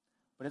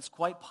 but it's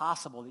quite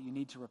possible that you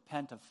need to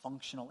repent of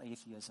functional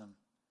atheism.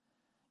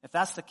 If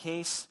that's the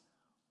case,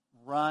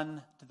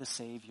 run to the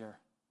Savior.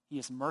 He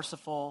is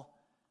merciful,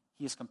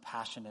 he is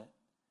compassionate,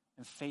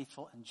 and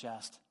faithful and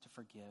just to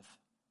forgive.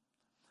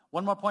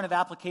 One more point of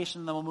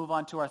application, and then we'll move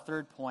on to our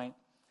third point.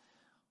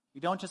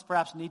 We don't just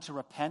perhaps need to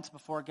repent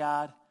before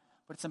God,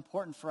 but it's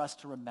important for us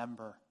to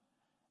remember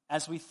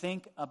as we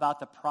think about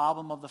the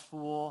problem of the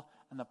fool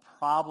and the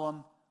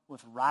problem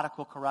with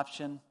radical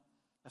corruption.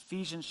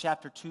 Ephesians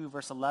chapter 2,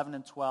 verse 11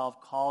 and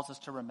 12 calls us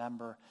to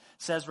remember.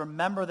 It says,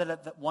 remember that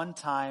at that one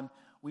time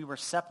we were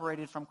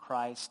separated from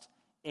Christ,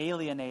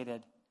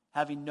 alienated,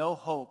 having no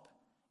hope,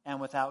 and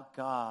without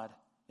God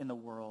in the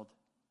world.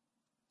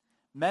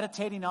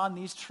 Meditating on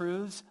these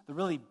truths, the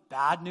really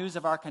bad news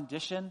of our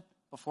condition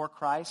before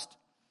Christ,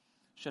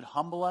 should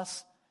humble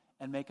us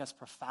and make us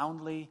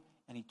profoundly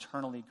and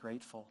eternally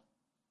grateful.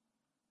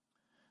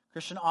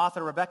 Christian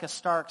author Rebecca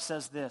Stark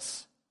says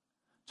this: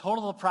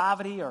 total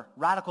depravity or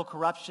radical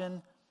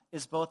corruption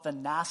is both the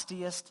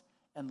nastiest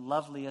and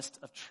loveliest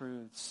of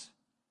truths.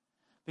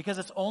 Because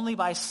it's only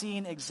by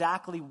seeing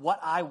exactly what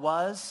I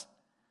was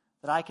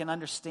that I can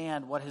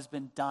understand what has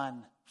been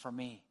done for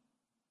me.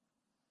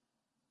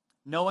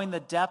 Knowing the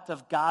depth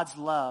of God's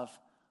love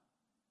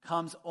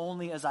comes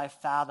only as I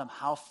fathom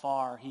how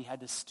far he had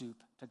to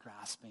stoop to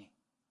grasp me.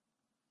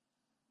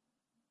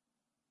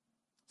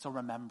 So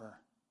remember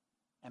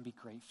and be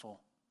grateful.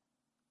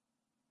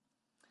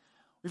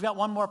 We've got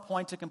one more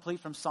point to complete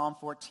from Psalm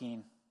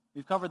 14.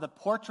 We've covered the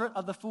portrait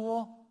of the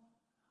fool.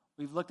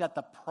 We've looked at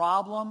the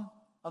problem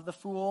of the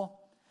fool.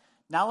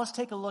 Now let's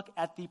take a look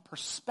at the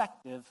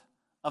perspective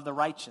of the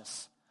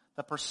righteous.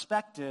 The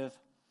perspective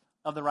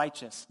of the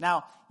righteous.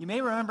 Now, you may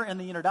remember in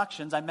the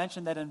introductions, I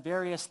mentioned that in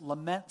various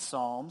lament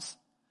psalms,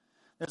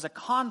 there's a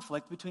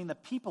conflict between the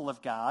people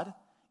of God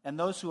and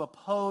those who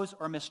oppose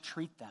or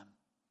mistreat them.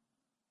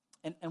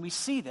 And we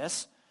see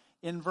this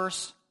in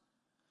verse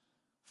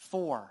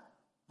 4.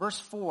 Verse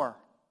 4,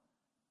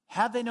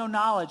 have they no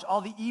knowledge,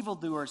 all the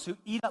evildoers who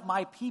eat up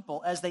my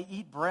people as they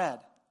eat bread?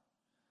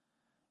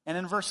 And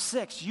in verse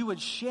 6, you would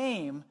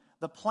shame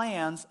the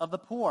plans of the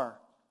poor.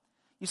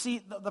 You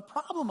see, the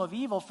problem of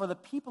evil for the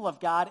people of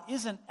God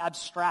isn't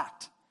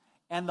abstract.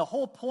 And the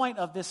whole point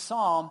of this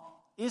psalm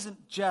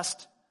isn't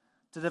just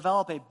to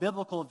develop a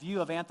biblical view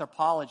of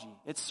anthropology.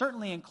 It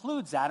certainly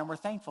includes that, and we're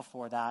thankful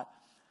for that.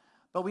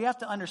 But we have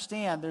to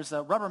understand there's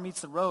a rubber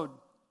meets the road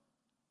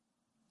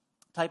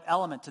type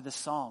element to this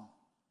psalm.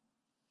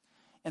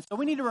 And so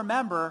we need to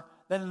remember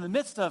that in the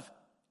midst of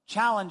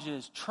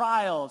challenges,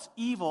 trials,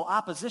 evil,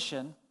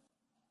 opposition,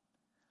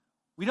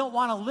 we don't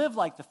want to live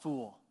like the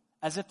fool,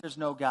 as if there's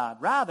no God.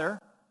 Rather,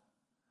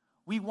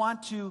 we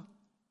want to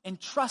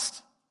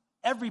entrust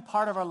every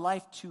part of our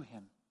life to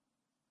him.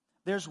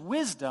 There's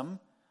wisdom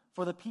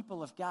for the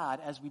people of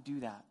God as we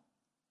do that.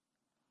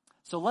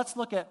 So let's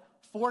look at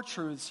 4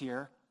 truths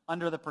here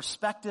under the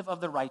perspective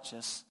of the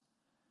righteous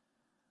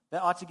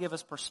that ought to give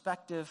us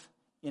perspective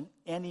in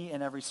any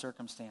and every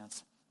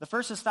circumstance. The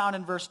first is found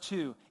in verse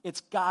 2.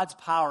 It's God's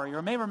power.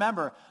 You may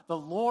remember, the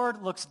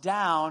Lord looks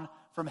down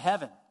from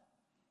heaven.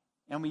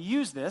 And we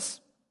use this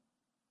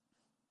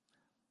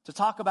to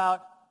talk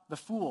about the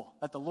fool,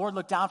 that the Lord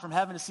looked down from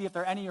heaven to see if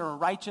there are any who are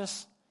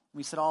righteous. And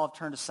we said all have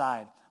turned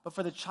aside. But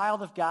for the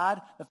child of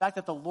God, the fact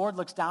that the Lord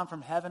looks down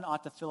from heaven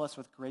ought to fill us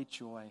with great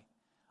joy.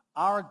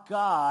 Our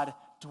God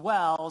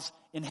dwells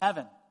in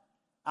heaven.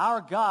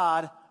 Our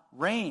God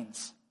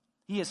reigns.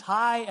 He is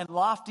high and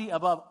lofty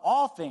above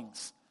all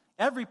things.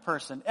 Every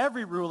person,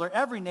 every ruler,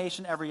 every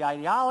nation, every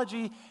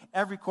ideology,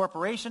 every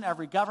corporation,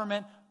 every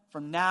government,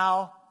 from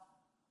now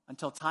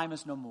until time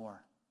is no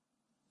more.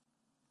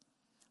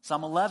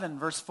 Psalm 11,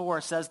 verse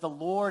 4 says, the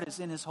Lord is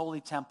in his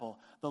holy temple.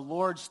 The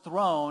Lord's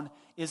throne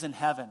is in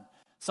heaven.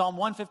 Psalm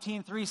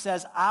 115:3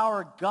 says,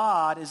 our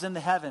God is in the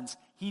heavens.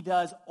 He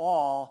does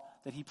all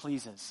that he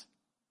pleases.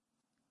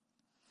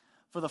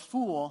 For the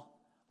fool,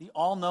 the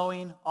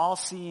all-knowing,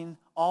 all-seeing,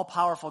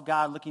 all-powerful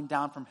God looking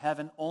down from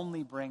heaven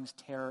only brings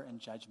terror and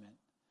judgment.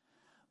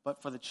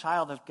 But for the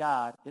child of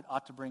God, it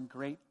ought to bring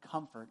great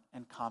comfort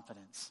and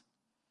confidence.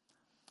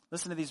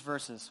 Listen to these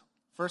verses.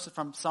 First is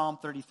from Psalm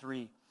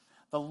 33.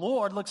 The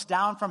Lord looks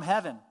down from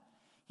heaven.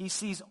 He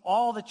sees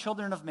all the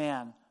children of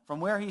man. From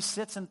where he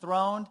sits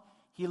enthroned,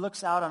 he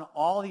looks out on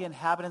all the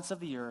inhabitants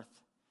of the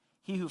earth.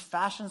 He who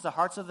fashions the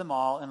hearts of them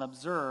all and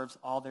observes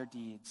all their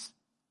deeds.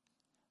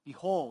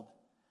 Behold,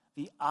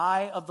 the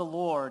eye of the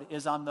Lord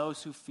is on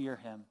those who fear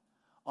him,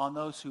 on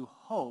those who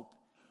hope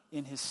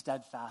in his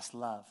steadfast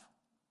love.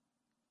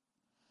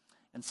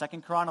 In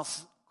 2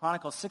 Chronicles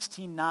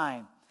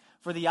 16:9,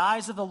 for the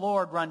eyes of the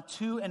Lord run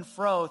to and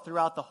fro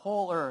throughout the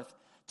whole earth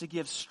to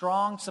give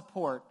strong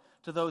support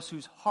to those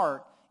whose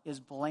heart is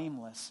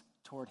blameless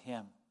toward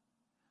him.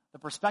 The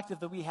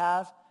perspective that we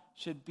have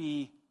should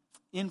be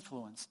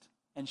influenced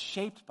and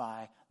shaped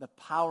by the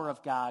power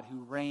of God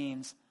who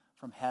reigns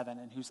from heaven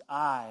and whose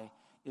eye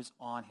is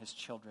on his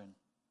children.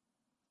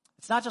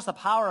 It's not just the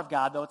power of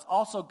God, though. It's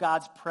also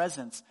God's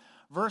presence.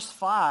 Verse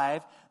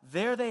 5,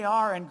 there they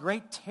are in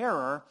great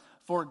terror,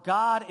 for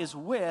God is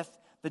with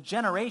the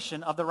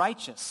generation of the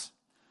righteous.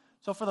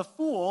 So for the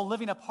fool,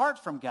 living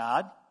apart from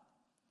God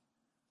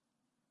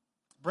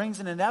brings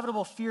an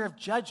inevitable fear of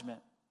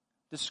judgment,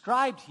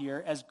 described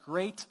here as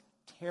great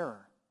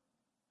terror.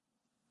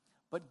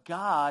 But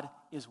God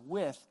is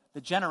with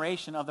the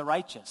generation of the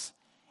righteous.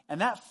 And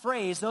that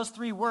phrase, those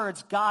 3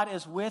 words, God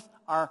is with,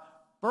 are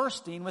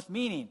bursting with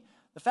meaning.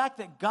 The fact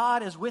that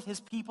God is with his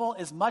people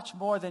is much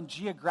more than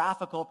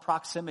geographical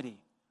proximity,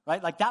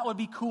 right? Like that would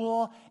be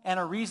cool and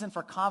a reason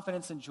for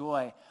confidence and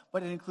joy,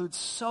 but it includes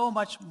so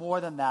much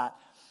more than that.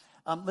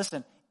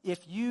 Listen, if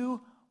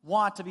you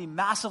want to be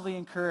massively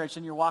encouraged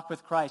in your walk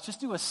with Christ,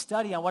 just do a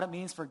study on what it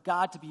means for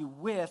God to be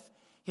with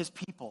his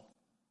people.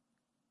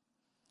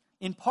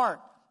 In part,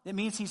 it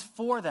means he's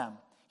for them.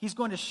 He's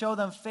going to show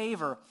them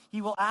favor.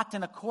 He will act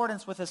in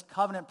accordance with his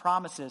covenant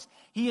promises.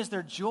 He is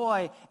their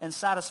joy and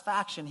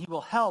satisfaction. He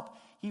will help.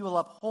 He will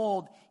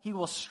uphold. He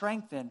will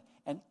strengthen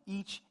in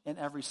each and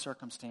every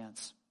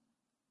circumstance.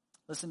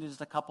 Listen to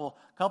just a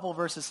couple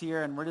verses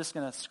here, and we're just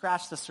going to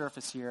scratch the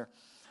surface here.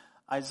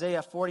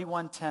 Isaiah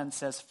 41:10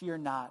 says, "Fear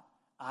not,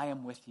 I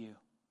am with you.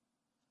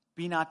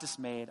 Be not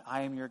dismayed,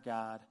 I am your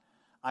God.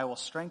 I will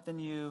strengthen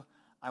you.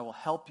 I will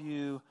help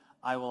you.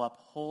 I will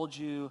uphold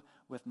you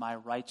with my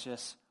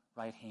righteous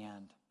right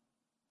hand."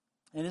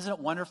 And isn't it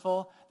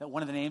wonderful that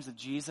one of the names of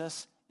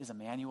Jesus is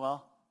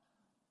Emmanuel,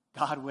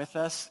 God with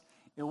us?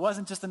 It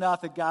wasn't just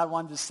enough that God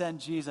wanted to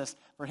send Jesus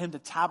for him to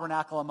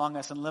tabernacle among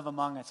us and live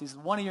among us. He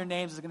said, one of your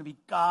names is going to be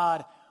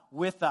God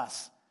with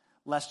us,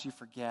 lest you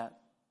forget.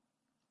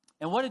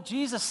 And what did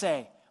Jesus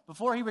say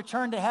before he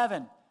returned to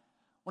heaven?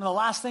 One of the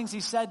last things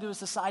he said to his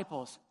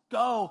disciples,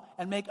 go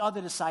and make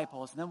other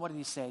disciples. And then what did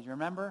he say? Do you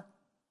remember?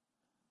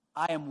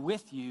 I am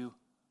with you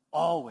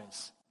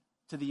always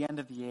to the end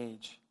of the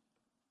age.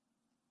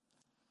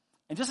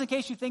 And just in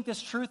case you think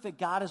this truth that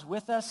God is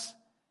with us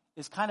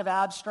is kind of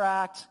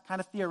abstract,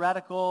 kind of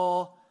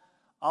theoretical,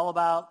 all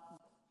about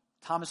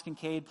Thomas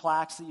Kincaid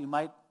plaques that you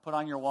might put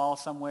on your wall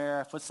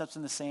somewhere, footsteps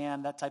in the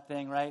sand, that type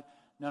thing, right?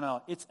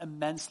 No, it's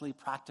immensely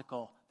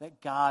practical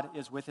that God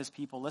is with his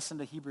people. Listen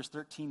to Hebrews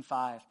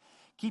 13:5.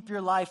 Keep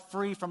your life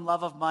free from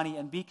love of money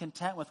and be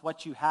content with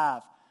what you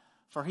have.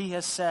 For he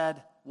has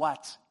said,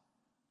 what?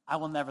 I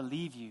will never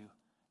leave you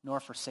nor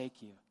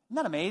forsake you. Isn't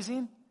that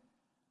amazing?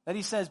 That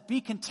he says,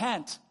 be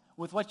content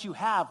with what you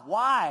have.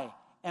 Why?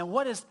 And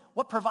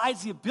what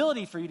provides the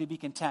ability for you to be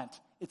content?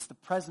 It's the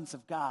presence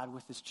of God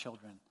with his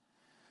children.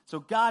 So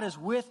God is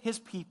with his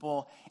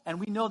people, and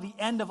we know the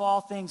end of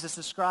all things is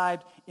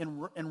described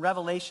in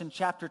Revelation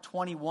chapter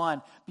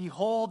 21.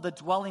 Behold, the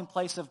dwelling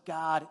place of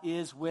God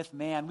is with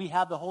man. We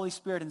have the Holy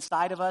Spirit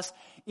inside of us.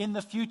 In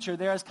the future,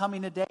 there is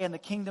coming a day in the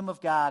kingdom of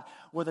God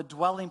where the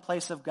dwelling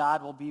place of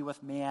God will be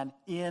with man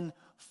in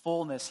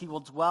fullness. He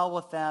will dwell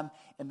with them,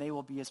 and they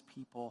will be his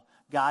people.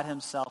 God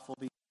himself will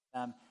be with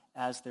them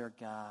as their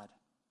God.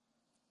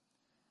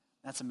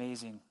 That's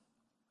amazing.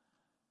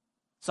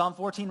 Psalm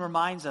 14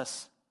 reminds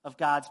us of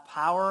God's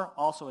power,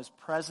 also his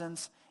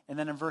presence. And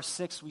then in verse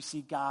 6, we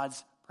see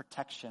God's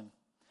protection.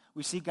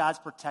 We see God's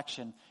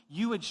protection.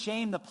 You would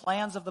shame the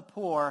plans of the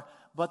poor,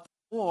 but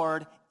the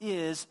Lord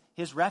is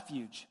his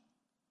refuge.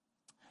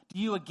 Do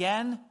you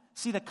again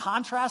see the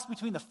contrast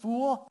between the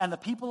fool and the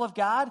people of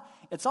God?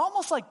 It's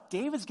almost like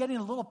David's getting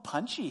a little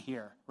punchy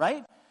here,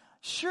 right?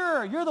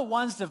 Sure, you're the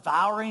ones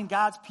devouring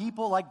God's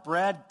people like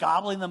bread,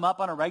 gobbling them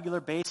up on a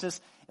regular basis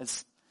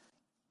as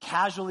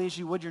casually as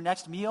you would your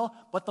next meal,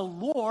 but the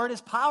Lord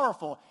is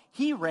powerful.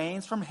 He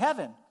reigns from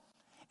heaven.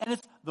 And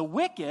it's the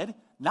wicked,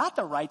 not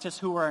the righteous,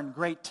 who are in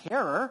great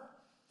terror,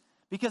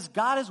 because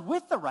God is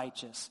with the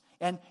righteous.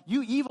 And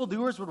you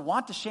evildoers would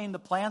want to shame the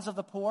plans of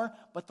the poor,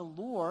 but the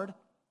Lord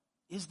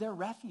is their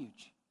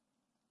refuge.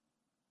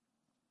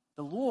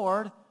 The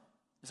Lord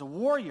is a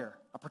warrior,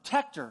 a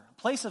protector,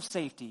 a place of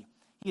safety.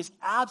 He is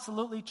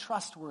absolutely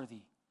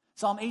trustworthy.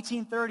 Psalm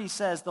 18:30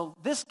 says,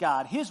 this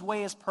God, his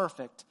way is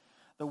perfect.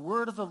 The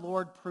word of the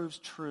Lord proves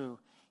true.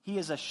 He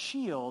is a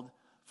shield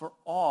for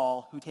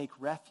all who take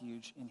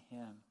refuge in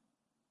him.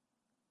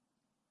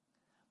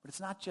 But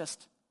it's not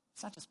just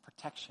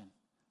protection.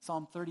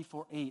 Psalm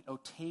 34:8, oh,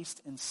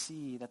 taste and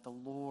see that the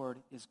Lord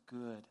is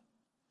good.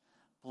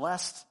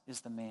 Blessed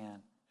is the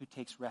man who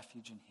takes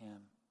refuge in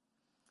him.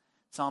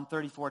 Psalm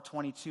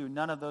 34:22,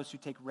 none of those who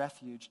take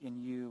refuge in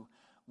you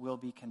will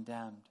be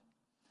condemned.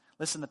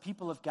 Listen, the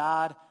people of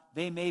God,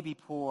 they may be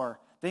poor,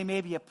 they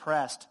may be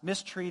oppressed,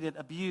 mistreated,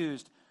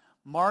 abused,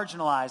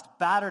 marginalized,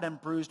 battered,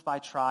 and bruised by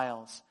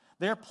trials.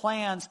 Their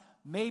plans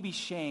may be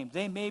shamed,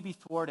 they may be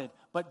thwarted,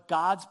 but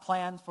God's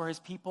plan for his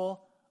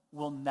people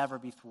will never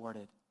be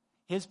thwarted.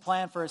 His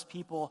plan for his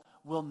people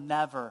will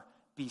never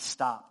be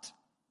stopped.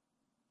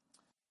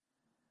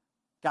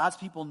 God's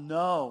people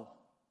know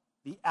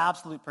the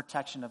absolute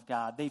protection of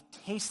God. They've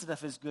tasted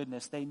of his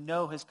goodness. They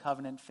know his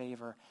covenant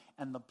favor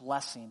and the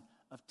blessing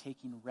of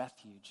taking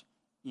refuge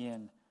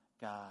in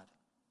God.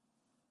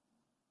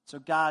 So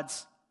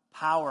God's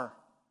power,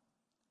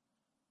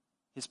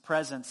 his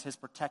presence, his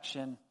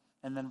protection,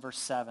 and then verse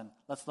 7.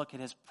 Let's look at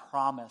his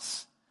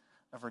promise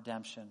of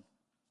redemption.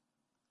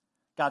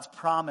 God's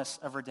promise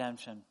of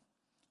redemption.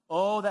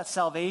 Oh, that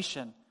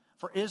salvation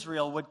for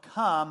Israel would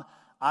come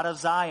out of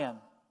Zion.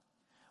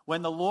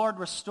 When the Lord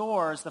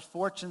restores the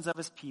fortunes of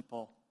his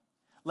people,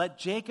 let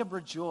Jacob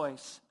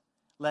rejoice,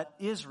 let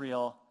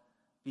Israel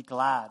be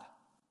glad.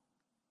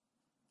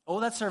 Oh,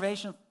 that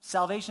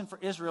salvation for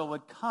Israel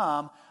would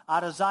come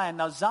out of Zion.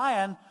 Now,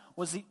 Zion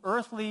was the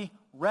earthly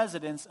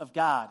residence of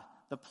God,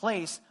 the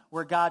place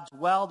where God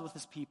dwelled with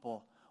his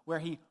people, where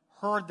he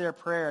heard their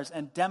prayers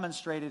and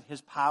demonstrated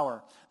his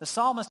power. The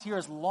psalmist here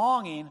is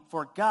longing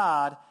for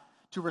God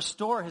to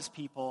restore his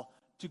people,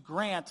 to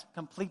grant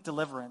complete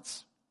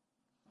deliverance.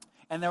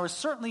 And there was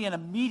certainly an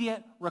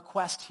immediate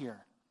request here.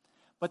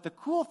 But the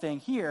cool thing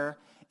here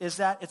is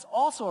that it's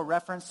also a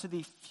reference to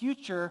the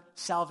future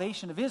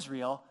salvation of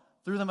Israel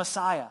through the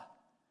Messiah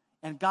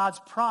and God's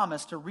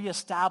promise to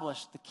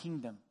reestablish the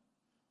kingdom.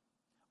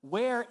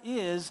 Where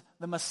is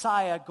the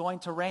Messiah going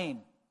to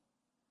reign?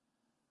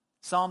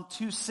 Psalm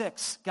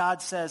 2:6,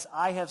 God says,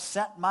 I have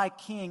set my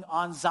king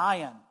on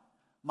Zion,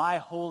 my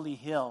holy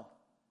hill.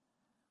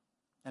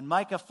 And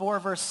Micah 4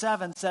 verse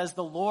 7 says,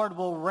 the Lord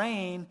will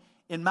reign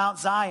in Mount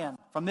Zion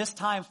from this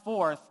time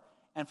forth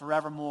and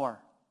forevermore.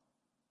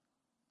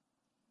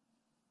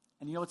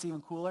 And you know what's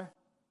even cooler?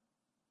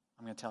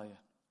 I'm going to tell you.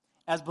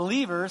 As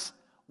believers,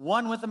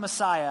 one with the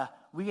Messiah,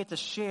 we get to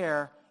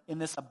share in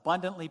this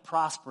abundantly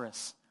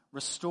prosperous,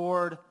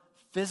 restored,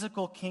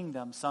 physical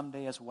kingdom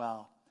someday as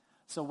well.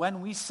 So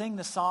when we sing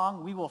the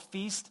song, we will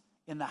feast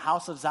in the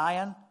house of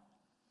Zion,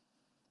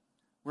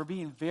 we're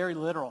being very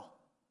literal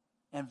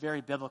and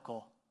very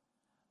biblical.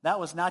 That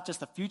was not just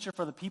the future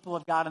for the people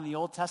of God in the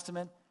Old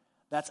Testament,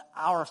 that's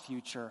our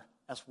future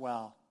as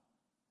well.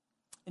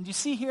 And you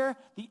see here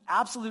the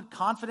absolute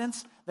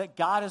confidence that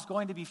God is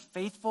going to be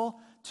faithful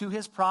to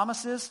his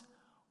promises.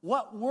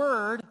 What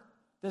word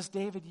does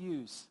David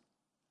use?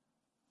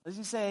 Does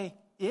he say,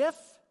 if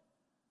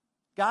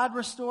God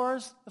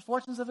restores the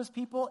fortunes of his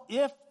people,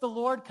 if the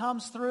Lord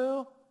comes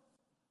through?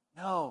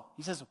 No,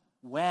 he says,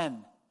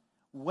 when.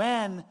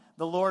 When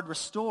the Lord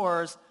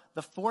restores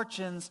the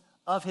fortunes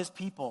of his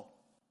people.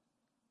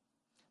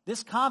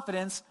 This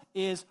confidence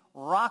is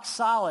rock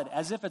solid,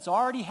 as if it's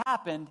already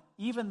happened,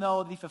 even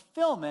though the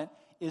fulfillment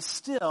is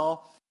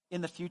still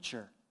in the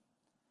future.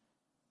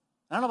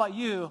 I don't know about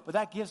you, but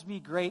that gives me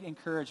great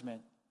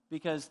encouragement,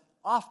 because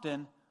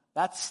often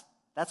that's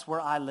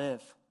where I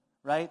live,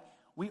 right?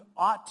 We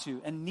ought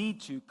to and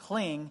need to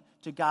cling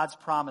to God's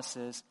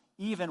promises,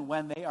 even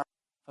when they are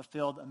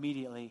fulfilled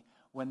immediately,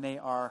 when they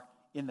are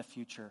in the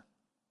future.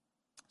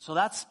 So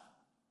that's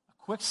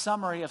a quick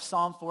summary of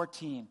Psalm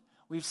 14.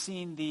 We've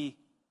seen the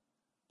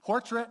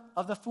portrait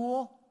of the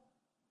fool.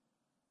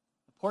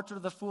 The portrait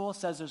of the fool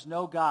says there's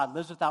no God,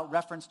 lives without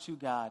reference to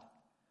God.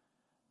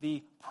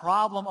 The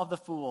problem of the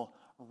fool,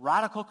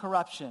 radical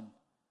corruption,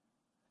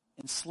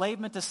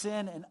 enslavement to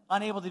sin, and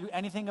unable to do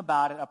anything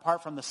about it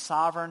apart from the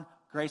sovereign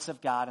grace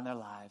of God in their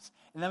lives.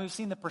 And then we've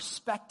seen the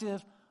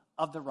perspective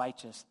of the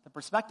righteous. The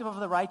perspective of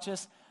the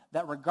righteous,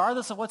 that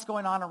regardless of what's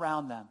going on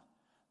around them,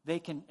 they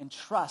can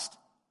entrust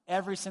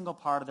every single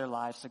part of their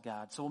lives to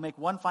God. So we'll make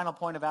one final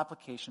point of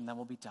application, then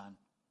we'll be done.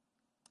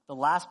 The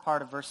last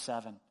part of verse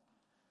 7.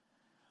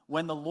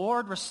 When the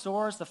Lord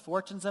restores the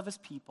fortunes of his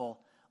people,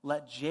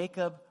 let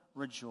Jacob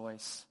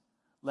rejoice.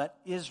 Let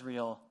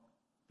Israel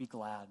be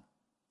glad.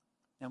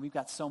 And we've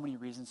got so many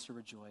reasons to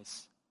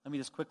rejoice. Let me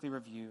just quickly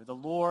review. The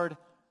Lord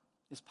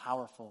is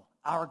powerful.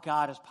 Our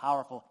God is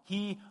powerful.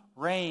 He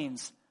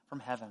reigns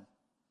from heaven.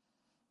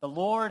 The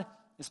Lord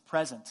is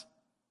present.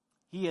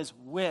 He is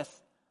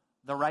with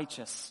the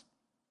righteous.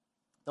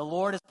 The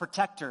Lord is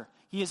protector.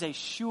 He is a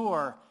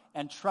sure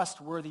and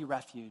trustworthy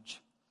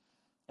refuge.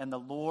 And the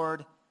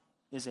Lord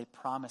is a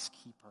promise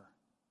keeper.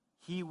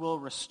 He will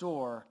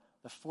restore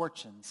the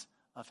fortunes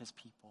of his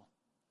people.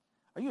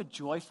 Are you a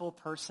joyful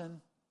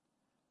person?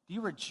 Do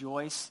you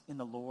rejoice in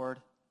the Lord?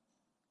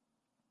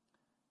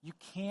 You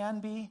can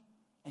be,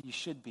 and you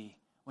should be,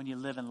 when you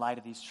live in light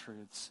of these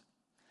truths.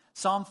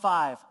 Psalm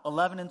 5,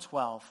 11 and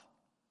 12.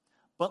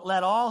 But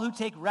let all who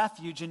take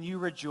refuge in you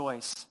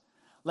rejoice.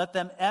 Let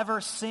them ever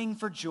sing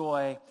for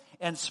joy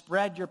and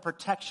spread your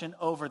protection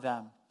over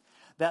them,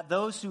 that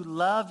those who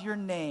love your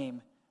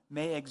name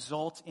may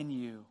exult in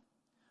you.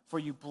 For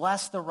you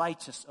bless the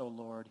righteous, O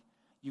Lord.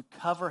 You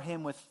cover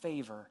him with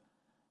favor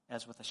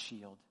as with a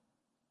shield.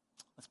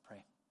 Let's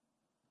pray.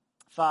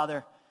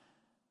 Father,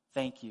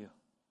 thank you.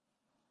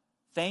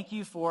 Thank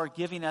you for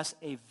giving us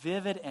a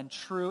vivid and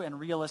true and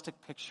realistic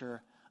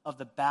picture of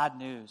the bad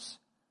news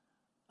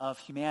of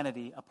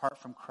humanity apart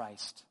from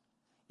Christ.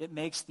 It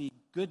makes the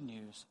good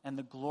news and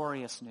the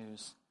glorious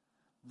news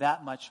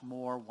that much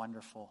more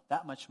wonderful,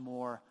 that much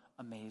more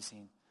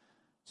amazing.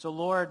 So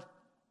Lord,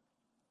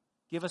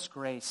 give us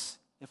grace.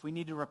 If we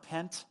need to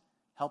repent,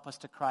 help us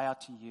to cry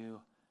out to you.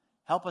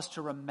 Help us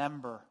to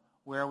remember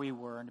where we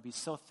were and to be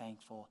so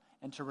thankful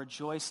and to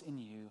rejoice in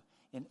you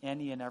in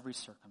any and every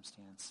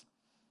circumstance.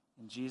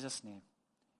 In Jesus' name.